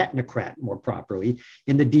 or a technocrat more properly,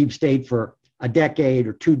 in the deep state for a decade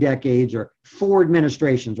or 2 decades or 4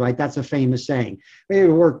 administrations, right? That's a famous saying. They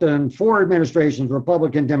worked on 4 administrations,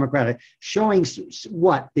 Republican, Democratic, showing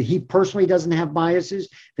what? That he personally doesn't have biases,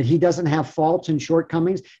 that he doesn't have faults and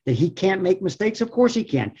shortcomings, that he can't make mistakes. Of course he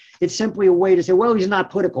can. It's simply a way to say, well, he's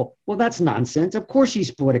not political. Well, that's nonsense. Of course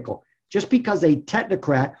he's political. Just because a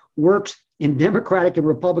technocrat works in Democratic and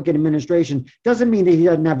Republican administration doesn't mean that he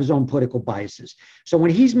doesn't have his own political biases. So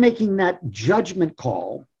when he's making that judgment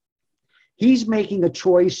call He's making a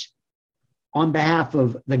choice on behalf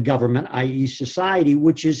of the government, i.e. society,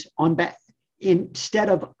 which is instead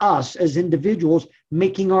of us as individuals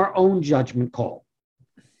making our own judgment call.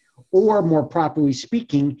 Or more properly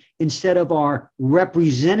speaking, instead of our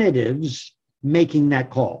representatives making that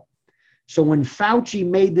call. So when Fauci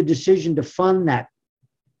made the decision to fund that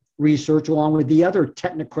research along with the other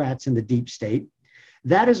technocrats in the deep state,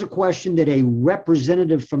 that is a question that a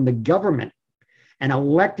representative from the government, an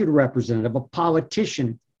elected representative, a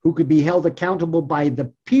politician who could be held accountable by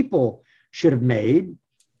the people should have made.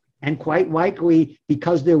 And quite likely,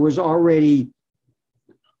 because there was already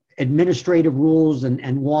administrative rules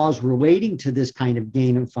and laws relating to this kind of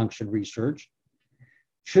gain and function research,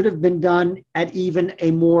 should have been done at even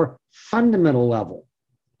a more fundamental level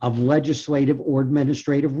of legislative or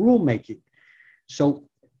administrative rulemaking. So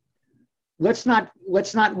let's not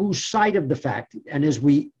lose sight of the fact, and as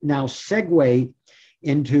we now segue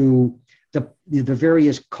into the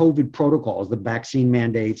various COVID protocols, the vaccine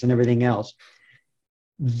mandates and everything else,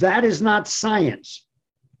 that is not science,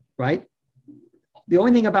 right? The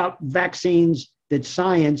only thing about vaccines that's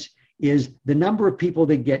science is the number of people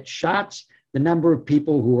that get shots, the number of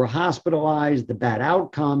people who are hospitalized, the bad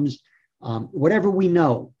outcomes, whatever we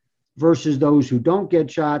know, versus those who don't get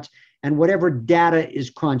shots, and whatever data is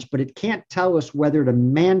crunched. But it can't tell us whether to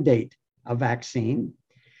mandate a vaccine,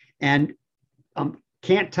 and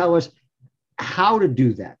can't tell us how to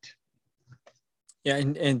do that. Yeah,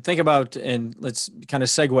 and think about, and let's kind of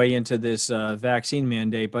segue into this vaccine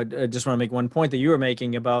mandate, but I just want to make one point that you were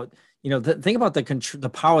making about, think about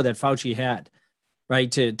the power that Fauci had,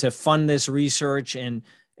 right, to fund this research, and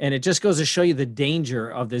it just goes to show you the danger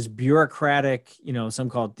of this bureaucratic,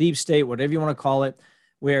 some call it deep state, whatever you want to call it,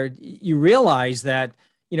 where you realize that,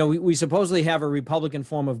 we supposedly have a Republican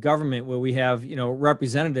form of government where we have,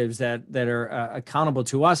 representatives that are accountable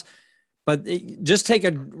to us. But just take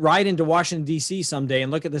a ride into Washington, D.C. someday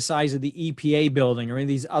and look at the size of the EPA building or any of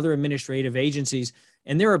these other administrative agencies.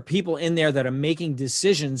 And there are people in there that are making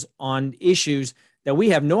decisions on issues that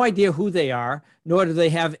we have no idea who they are, nor do they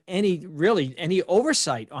have any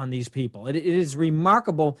oversight on these people. It is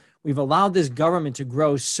remarkable. We've allowed this government to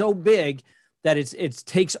grow so big that it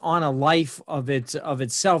takes on a life of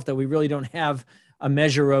itself that we really don't have a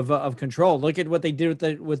measure of control. Look at what they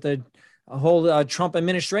did with the whole Trump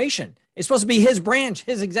administration. It's supposed to be his branch,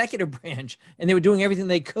 his executive branch, and they were doing everything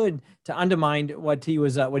they could to undermine what he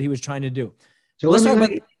was trying to do. So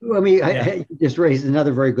let me I just raise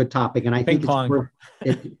another very good topic, and I think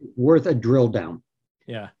it's worth a drill down.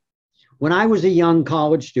 Yeah. When I was a young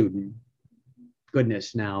college student,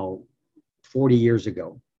 goodness, now 40 years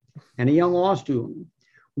ago, and a young law student,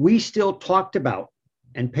 we still talked about,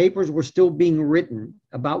 and papers were still being written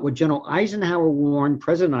about what President Eisenhower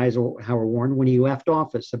warned when he left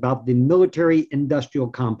office about the military-industrial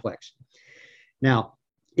complex. Now,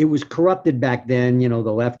 it was corrupted back then. The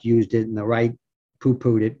left used it and the right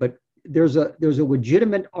poo-pooed it. But there's a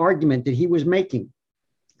legitimate argument that he was making.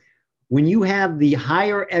 When you have the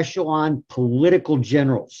higher echelon political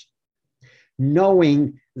generals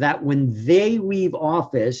knowing that when they leave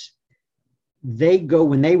office,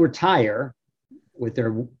 when they retire with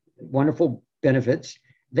their wonderful benefits,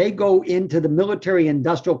 they go into the military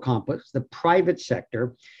industrial complex, the private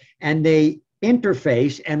sector, and they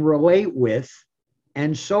interface and relate with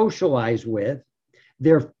and socialize with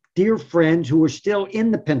their dear friends who are still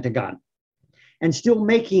in the Pentagon and still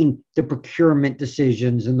making the procurement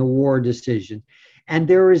decisions and the war decisions. And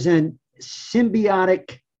there is a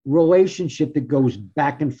symbiotic relationship that goes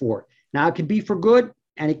back and forth. Now, it could be for good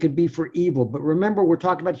and it could be for evil, but remember, we're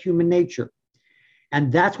talking about human nature.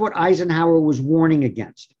 And that's what Eisenhower was warning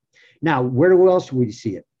against. Now, where else do we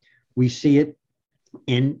see it? We see it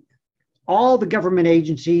in all the government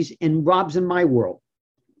agencies in Rob's and my world,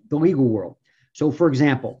 the legal world. So, for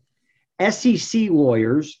example, SEC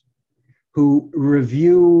lawyers who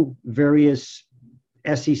review various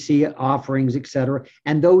SEC offerings, et cetera,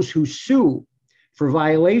 and those who sue for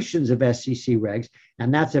violations of SEC regs,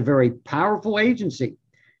 and that's a very powerful agency,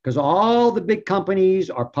 because all the big companies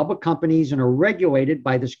are public companies and are regulated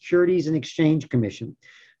by the Securities and Exchange Commission.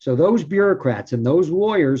 So those bureaucrats and those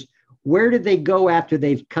lawyers, where do they go after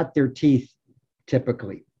they've cut their teeth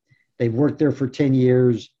typically? They've worked there for 10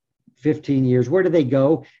 years, 15 years. Where do they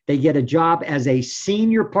go? They get a job as a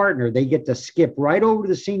senior partner. They get to skip right over to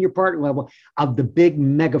the senior partner level of the big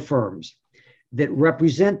mega firms that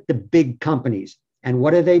represent the big companies. And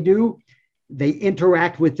what do? They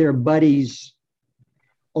interact with their buddies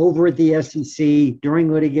over at the SEC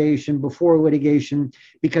during litigation, before litigation,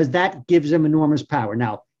 because that gives them enormous power.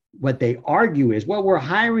 Now, what they argue is, well, we're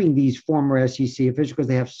hiring these former SEC officials because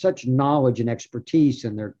they have such knowledge and expertise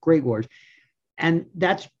and they're great lawyers. And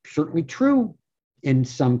that's certainly true in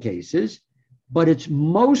some cases, but it's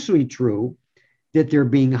mostly true that they're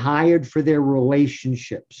being hired for their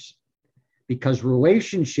relationships, because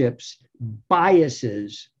relationships,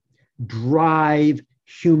 biases drive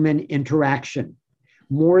human interaction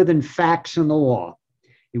more than facts and the law.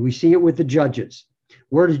 We see it with the judges.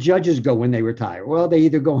 Where do judges go when they retire? Well, they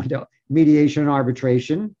either go into mediation and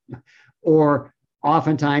arbitration, or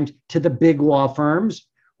oftentimes to the big law firms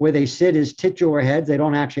where they sit as titular heads. They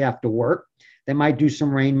don't actually have to work. They might do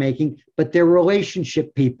some rainmaking, but they're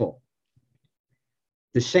relationship people.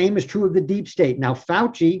 The same is true of the deep state. Now,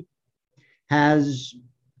 Fauci has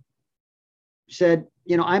said,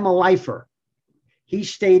 I'm a lifer. He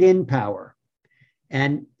stayed in power.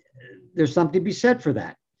 And there's something to be said for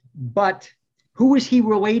that. But who is he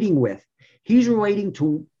relating with? He's relating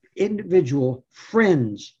to individual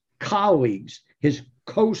friends, colleagues, his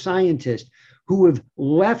co-scientists who have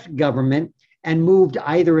left government and moved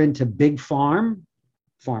either into big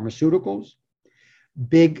pharmaceuticals,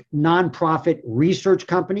 big nonprofit research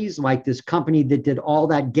companies, like this company that did all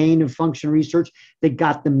that gain of function research that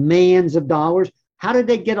got the millions of dollars. How did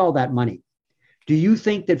they get all that money? Do you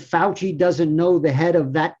think that Fauci doesn't know the head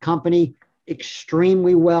of that company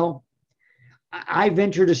extremely well? I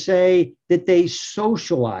venture to say that they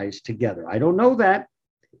socialize together. I don't know that,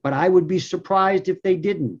 but I would be surprised if they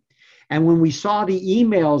didn't. And when we saw the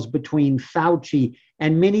emails between Fauci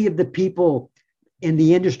and many of the people in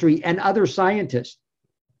the industry and other scientists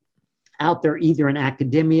out there, either in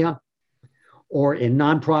academia or in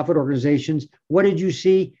nonprofit organizations, what did you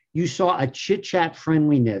see? You saw a chit-chat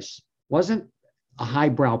friendliness. Wasn't a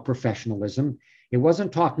highbrow professionalism. It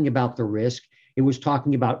wasn't talking about the risk. It was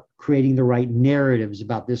talking about creating the right narratives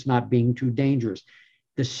about this not being too dangerous.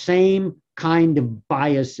 The same kind of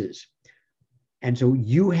biases. And so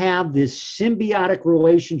you have this symbiotic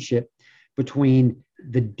relationship between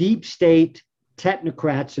the deep state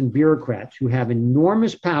technocrats and bureaucrats who have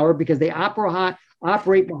enormous power because they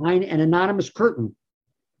operate behind an anonymous curtain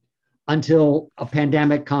until a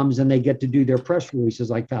pandemic comes and they get to do their press releases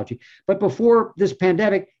like Fauci. But before this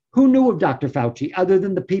pandemic, who knew of Dr. Fauci other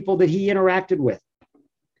than the people that he interacted with?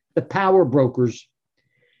 The power brokers.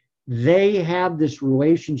 They have this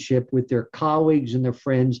relationship with their colleagues and their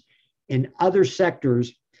friends in other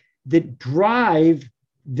sectors that drive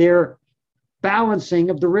their balancing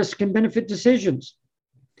of the risk and benefit decisions.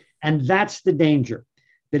 And that's the danger,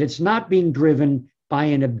 that it's not being driven by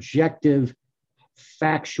an objective,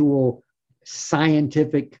 factual,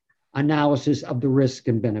 scientific analysis of the risk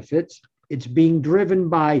and benefits. It's being driven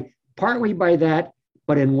by, partly by that,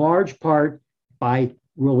 but in large part by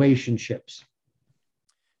relationships.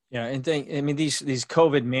 Yeah, and these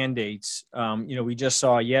COVID mandates. We just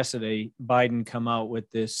saw yesterday Biden come out with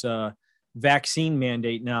this vaccine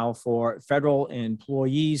mandate now for federal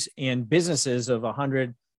employees and businesses of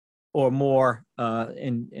 100 or more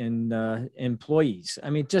employees. I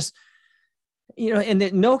mean, just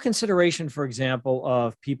and no consideration, for example,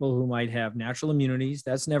 of people who might have natural immunities.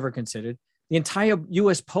 That's never considered. The entire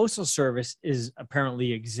U.S. Postal Service is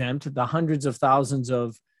apparently exempt. The hundreds of thousands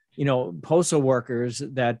of postal workers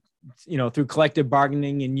that, through collective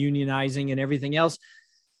bargaining and unionizing and everything else,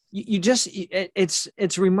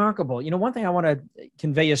 it's remarkable. One thing I want to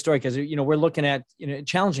convey a story, because, we're looking at,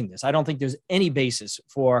 challenging this. I don't think there's any basis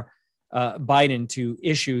for Biden to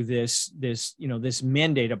issue this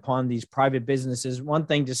mandate upon these private businesses. One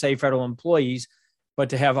thing to say federal employees, but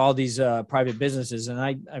to have all these private businesses.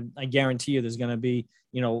 And I guarantee you there's going to be,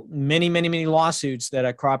 many, many, many lawsuits that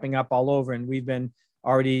are cropping up all over. And we've been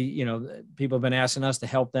already, people have been asking us to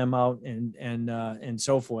help them out and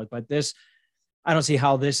so forth. But this, I don't see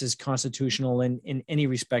how this is constitutional in any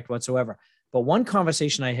respect whatsoever. But one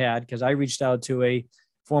conversation I had, because I reached out to a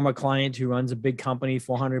former client who runs a big company,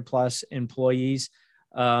 400 plus employees.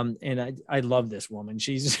 And I love this woman.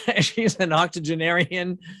 She's an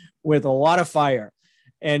octogenarian with a lot of fire.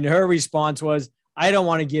 And her response was, I don't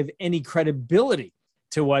want to give any credibility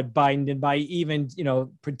to what Biden did by even,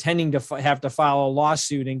 pretending to have to file a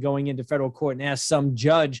lawsuit and going into federal court and ask some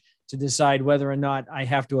judge to decide whether or not I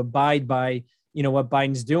have to abide by, what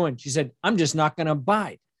Biden's doing. She said, I'm just not going to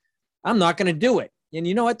abide. I'm not going to do it. And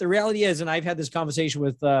you know what the reality is? And I've had this conversation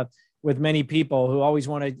with many people who always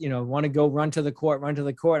want to go run to the court.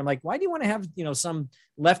 I'm like, why do you want to have, some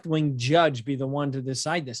left-wing judge be the one to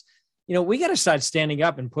decide this? We got to start standing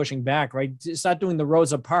up and pushing back, right? Start doing the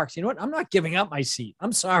Rosa Parks. You know what? I'm not giving up my seat.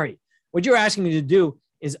 I'm sorry. What you're asking me to do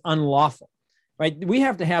is unlawful, right? We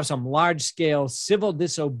have to have some large-scale civil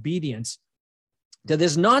disobedience to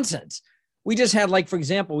this nonsense. We just had, like, for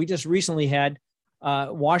example, we just recently had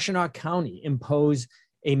Washtenaw County impose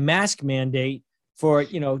a mask mandate for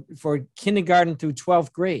kindergarten through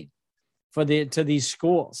 12th grade to these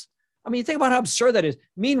schools. I mean, think about how absurd that is.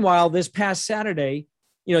 Meanwhile, this past Saturday,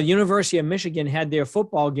 University of Michigan had their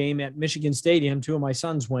football game at Michigan Stadium. Two of my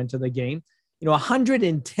sons went to the game.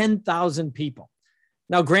 110,000 people.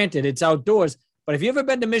 Now, granted, it's outdoors, but if you've ever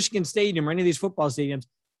been to Michigan Stadium or any of these football stadiums,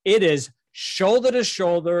 it is shoulder to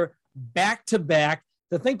shoulder, back to back.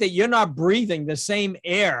 To think that you're not breathing the same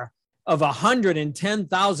air of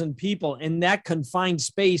 110,000 people in that confined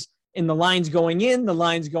space, in the lines going in, the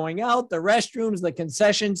lines going out, the restrooms, the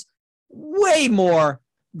concessions, way more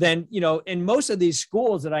than, in most of these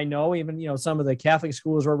schools that I know, even, some of the Catholic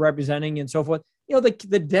schools we're representing and so forth,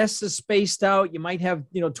 the desks are spaced out. You might have,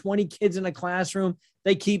 20 kids in a classroom.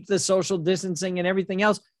 They keep the social distancing and everything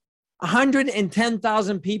else.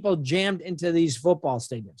 110,000 people jammed into these football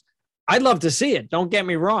stadiums. I'd love to see it. Don't get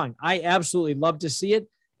me wrong. I absolutely love to see it.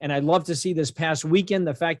 And I'd love to see this past weekend,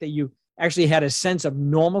 the fact that you actually had a sense of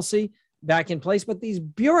normalcy back in place. But these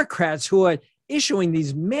bureaucrats who are issuing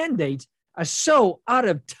these mandates are so out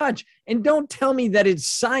of touch. And don't tell me that it's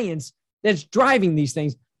science that's driving these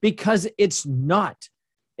things, because it's not.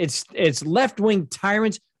 It's left-wing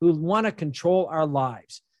tyrants who want to control our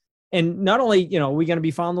lives. And not only, we're going to be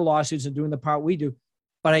filing the lawsuits and doing the part we do,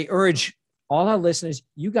 but I urge all our listeners,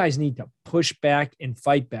 you guys need to push back and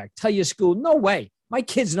fight back. Tell your school, no way, my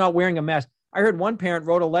kid's not wearing a mask. I heard one parent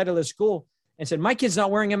wrote a letter to the school and said, my kid's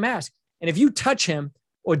not wearing a mask. And if you touch him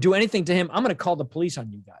or do anything to him, I'm going to call the police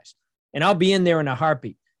on you guys. And I'll be in there in a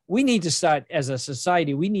heartbeat. We need to start, as a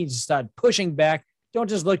society, we need to start pushing back. Don't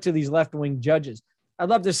just look to these left-wing judges. I'd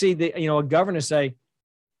love to see a governor say,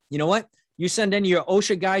 you know what? You send any of your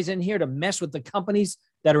OSHA guys in here to mess with the companies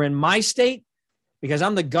that are in my state, because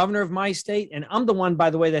I'm the governor of my state. And I'm the one, by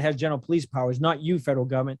the way, that has general police powers, not you, federal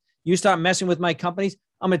government. You start messing with my companies,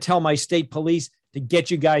 I'm going to tell my state police to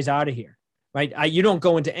get you guys out of here, right? You don't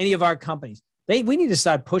go into any of our companies. We need to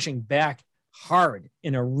start pushing back hard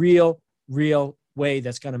in a real way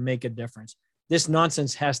that's going to make a difference. This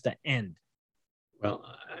nonsense has to end. Well,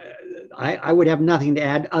 I would have nothing to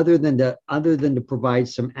add other than to provide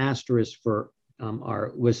some asterisks for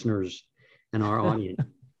our listeners and our audience,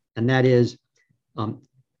 and that is,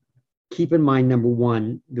 keep in mind, number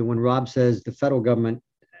one, that when Rob says the federal government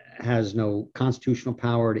has no constitutional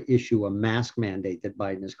power to issue a mask mandate that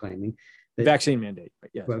Biden is claiming, vaccine mandate,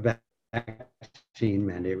 but yes, vaccine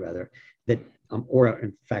mandate rather, that or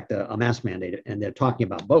in fact a mask mandate, and they're talking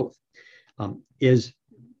about both, is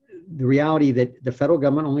the reality that the federal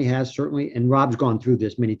government only has certainly, and Rob's gone through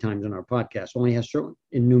this many times on our podcast, only has certain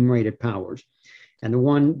enumerated powers. And the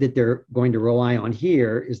one that they're going to rely on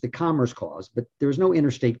here is the Commerce Clause, but there's no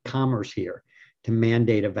interstate commerce here to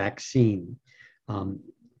mandate a vaccine.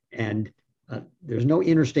 There's no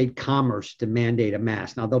interstate commerce to mandate a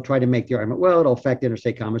mask. Now, they'll try to make the argument, well, it'll affect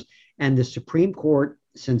interstate commerce. And the Supreme Court,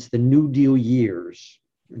 since the New Deal years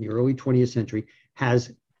in the early 20th century,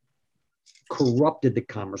 has corrupted the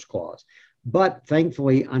Commerce Clause. But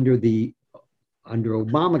thankfully, under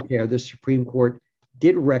Obamacare, the Supreme Court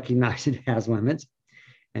did recognize it has limits.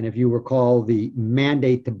 And if you recall, the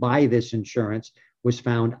mandate to buy this insurance was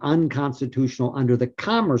found unconstitutional under the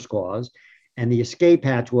Commerce Clause. And the escape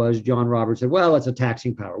hatch was, John Roberts said, well, it's a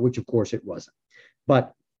taxing power, which of course it wasn't.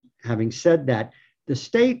 But having said that, the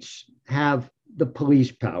states have the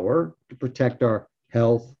police power to protect our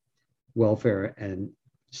health, welfare, and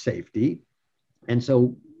safety. And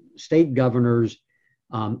so state governors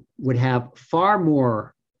would have far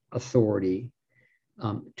more authority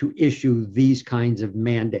to issue these kinds of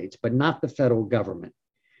mandates, but not the federal government.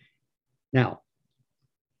 Now,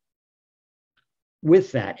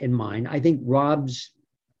 with that in mind, I think Rob's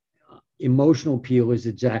emotional appeal is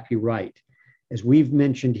exactly right. As we've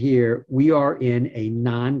mentioned here, we are in a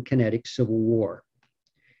non-kinetic civil war.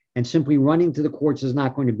 And simply running to the courts is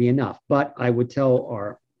not going to be enough. But I would tell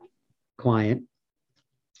our client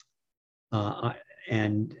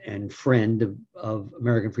and friend of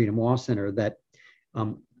American Freedom Law Center that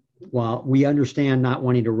while we understand not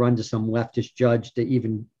wanting to run to some leftist judge to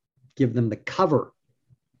even give them the cover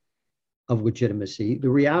of legitimacy, the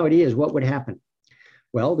reality is what would happen?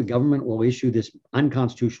 Well, the government will issue this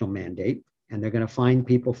unconstitutional mandate, and they're going to fine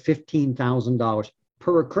people $15,000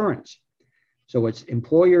 per occurrence. So it's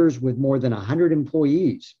employers with more than 100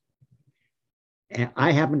 employees. And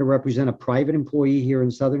I happen to represent a private employee here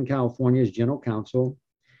in Southern California as general counsel,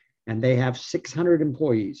 and they have 600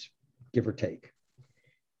 employees, give or take.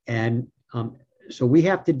 And so we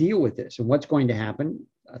have to deal with this. And what's going to happen?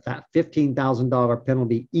 That $15,000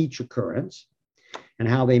 penalty each occurrence. and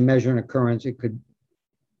how they measure an occurrence, it could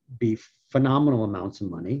be phenomenal amounts of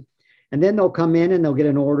money. And then they'll come in and they'll get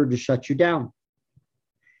an order to shut you down.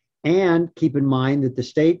 And keep in mind that the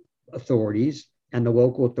state authorities and the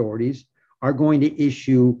local authorities are going to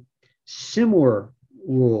issue similar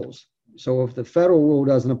rules. So if the federal rule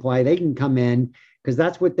doesn't apply, they can come in, because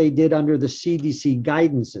that's what they did under the CDC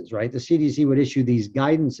guidances, right? The CDC would issue these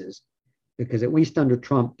guidances because at least under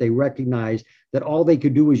Trump, they recognized that all they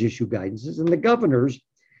could do was issue guidances, and the governors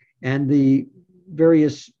and the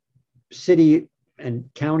various city and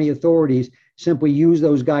county authorities simply use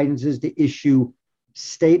those guidances to issue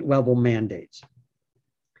state level mandates.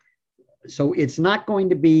 So it's not going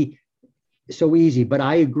to be so easy, but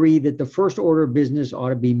I agree that the first order of business ought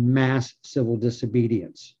to be mass civil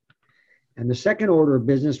disobedience. And the second order of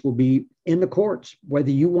business will be in the courts, whether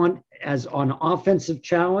you want as an offensive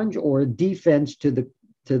challenge or a defense to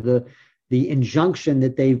the injunction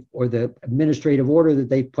that they've, or the administrative order that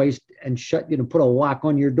they've placed and put a lock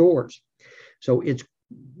on your doors. So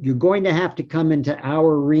you're going to have to come into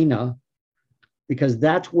our arena, because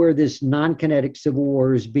that's where this non-kinetic civil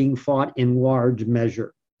war is being fought in large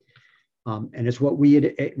measure. And it's what we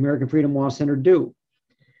at American Freedom Law Center do.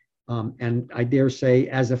 And I dare say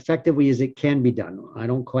as effectively as it can be done. I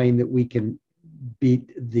don't claim that we can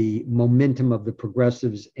beat the momentum of the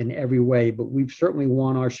progressives in every way, but we've certainly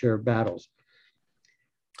won our share of battles.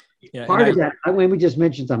 Yeah, Part of that, let me just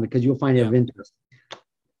mention something because you'll find it of interest.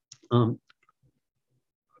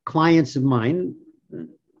 Clients of mine,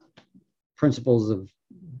 principals of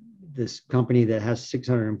this company that has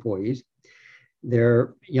 600 employees,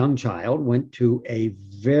 their young child went to a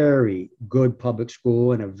very good public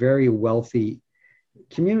school in a very wealthy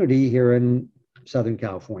community here in Southern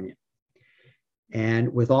California.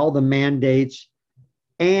 And with all the mandates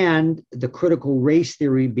and the critical race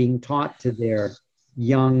theory being taught to their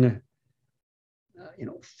young,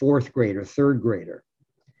 fourth grader, third grader,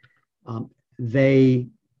 they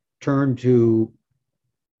turned to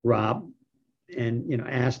Rob and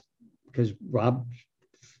asked, because Rob's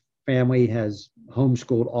family has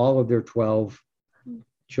homeschooled all of their 12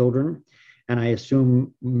 children, and I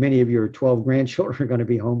assume many of your 12 grandchildren are going to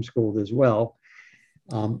be homeschooled as well.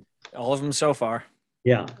 All of them so far.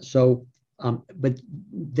 Yeah. So, but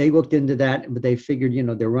they looked into that, but they figured,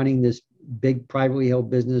 they're running this big privately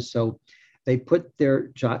held business. So they took their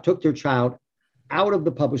child out of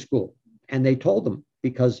the public school, and they told them,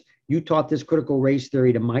 because you taught this critical race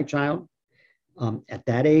theory to my child at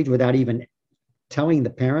that age without even telling the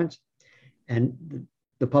parents, and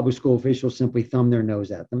the public school officials simply thumbed their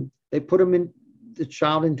nose at them. They put the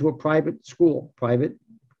child into a private school, private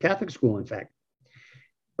Catholic school, in fact.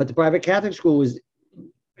 But the private Catholic school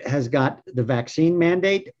has got the vaccine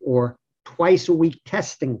mandate or twice a week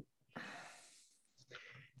testing.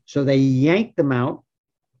 So they yanked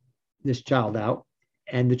this child out,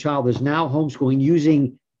 and the child is now homeschooling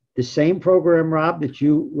using the same program, Rob, that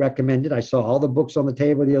you recommended. I saw all the books on the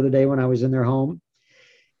table the other day when I was in their home,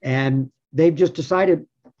 and they've just decided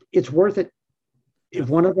it's worth it. If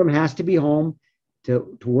one of them has to be home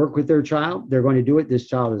to work with their child, they're going to do it. This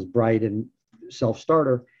child is bright and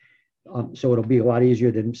self-starter, so it'll be a lot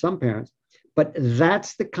easier than some parents. But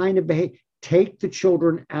that's the kind of behavior. Take the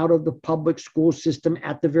children out of the public school system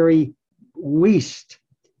at the very least.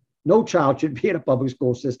 No child should be in a public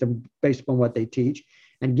school system based upon what they teach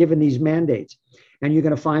and given these mandates. And you're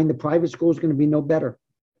going to find the private school is going to be no better.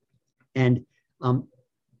 And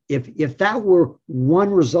if that were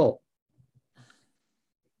one result,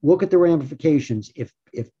 look at the ramifications. If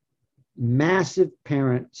massive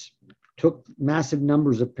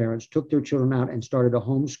numbers of parents took their children out and started to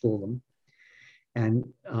homeschool them, and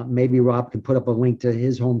maybe Rob can put up a link to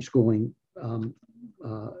his homeschooling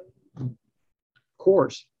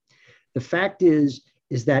course. The fact is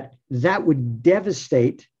that would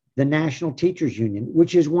devastate the National Teachers Union,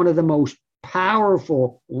 which is one of the most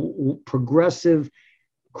powerful, progressive,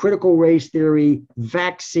 critical race theory,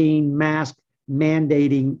 vaccine, mask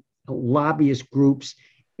mandating lobbyist groups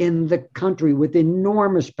in the country with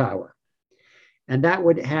enormous power. And that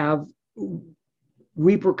would have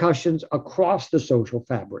repercussions across the social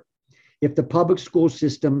fabric if the public school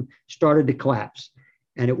system started to collapse.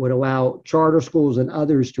 And it would allow charter schools and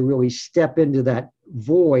others to really step into that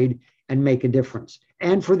void and make a difference.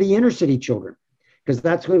 And for the inner city children, because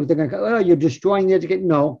that's what they're going to go, oh, you're destroying the education.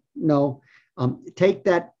 No. Take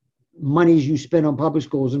that monies you spend on public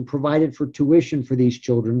schools and provide it for tuition for these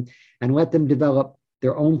children and let them develop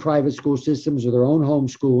their own private school systems or their own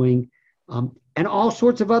homeschooling and all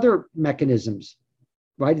sorts of other mechanisms,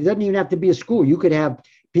 right? It doesn't even have to be a school. You could have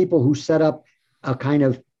people who set up a kind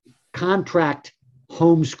of contract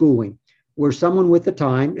homeschooling where someone with the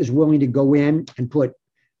time is willing to go in and put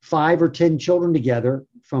 5 or 10 children together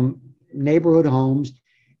from neighborhood homes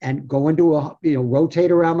and go into rotate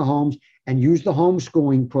around the homes and use the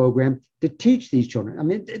homeschooling program to teach these children. I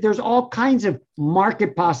mean, there's all kinds of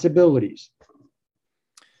market possibilities.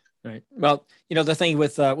 Right. Well, the thing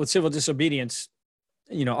with civil disobedience,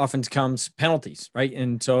 often comes penalties, right?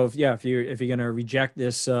 And so if you're going to reject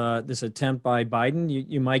this attempt by Biden,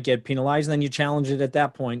 you might get penalized, and then you challenge it at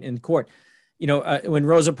that point in court. When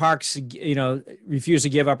Rosa Parks, refused to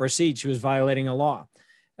give up her seat, she was violating a law.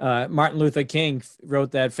 Martin Luther King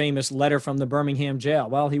wrote that famous letter from the Birmingham jail.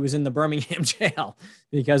 Well, he was in the Birmingham jail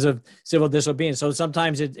because of civil disobedience. So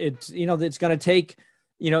sometimes it's going to take,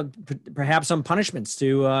 perhaps some punishments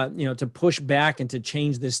to push back and to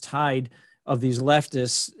change this tide of these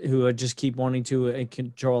leftists who just keep wanting to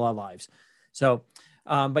control our lives. So,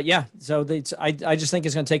 but yeah, so I just think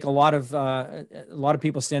it's going to take a lot of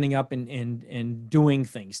people standing up and doing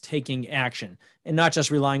things, taking action, and not just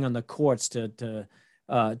relying on the courts to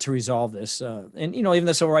resolve this. And even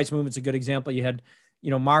the civil rights movement's a good example. You had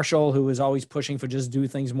Marshall, who was always pushing for just do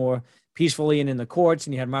things more peacefully and in the courts,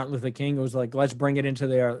 and you had Martin Luther King, who was like, let's bring it into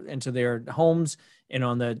their homes and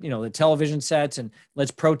on the television sets, and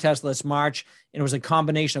let's protest, let's march. And it was a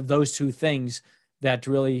combination of those two things that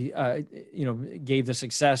really gave the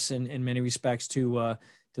success in many respects to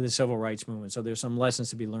the civil rights movement. So there's some lessons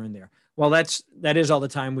to be learned there. Well, that is all the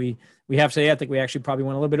time we have today. I think we actually probably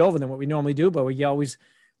went a little bit over than what we normally do, but we always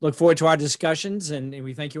look forward to our discussions, and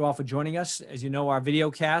we thank you all for joining us. As you know, our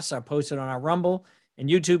video casts are posted on our Rumble and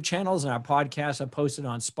YouTube channels, and our podcasts are posted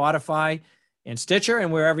on Spotify and Stitcher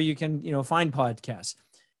and wherever you can find podcasts.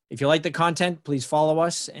 If you like the content, please follow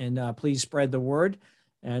us, and please spread the word.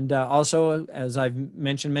 And also, as I've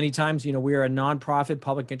mentioned many times, we are a nonprofit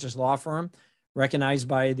public interest law firm recognized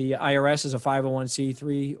by the IRS as a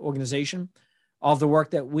 501c3 organization. All of the work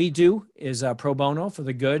that we do is pro bono for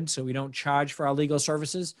the good, so we don't charge for our legal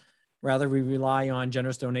services. Rather, we rely on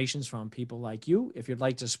generous donations from people like you. If you'd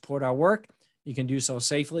like to support our work, you can do so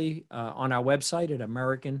safely on our website at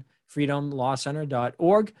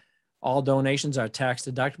AmericanFreedomLawCenter.org. All donations are tax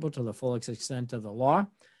deductible to the full extent of the law.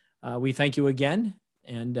 We thank you again.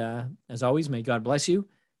 And as always, may God bless you,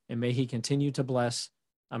 and may he continue to bless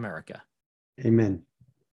America. Amen.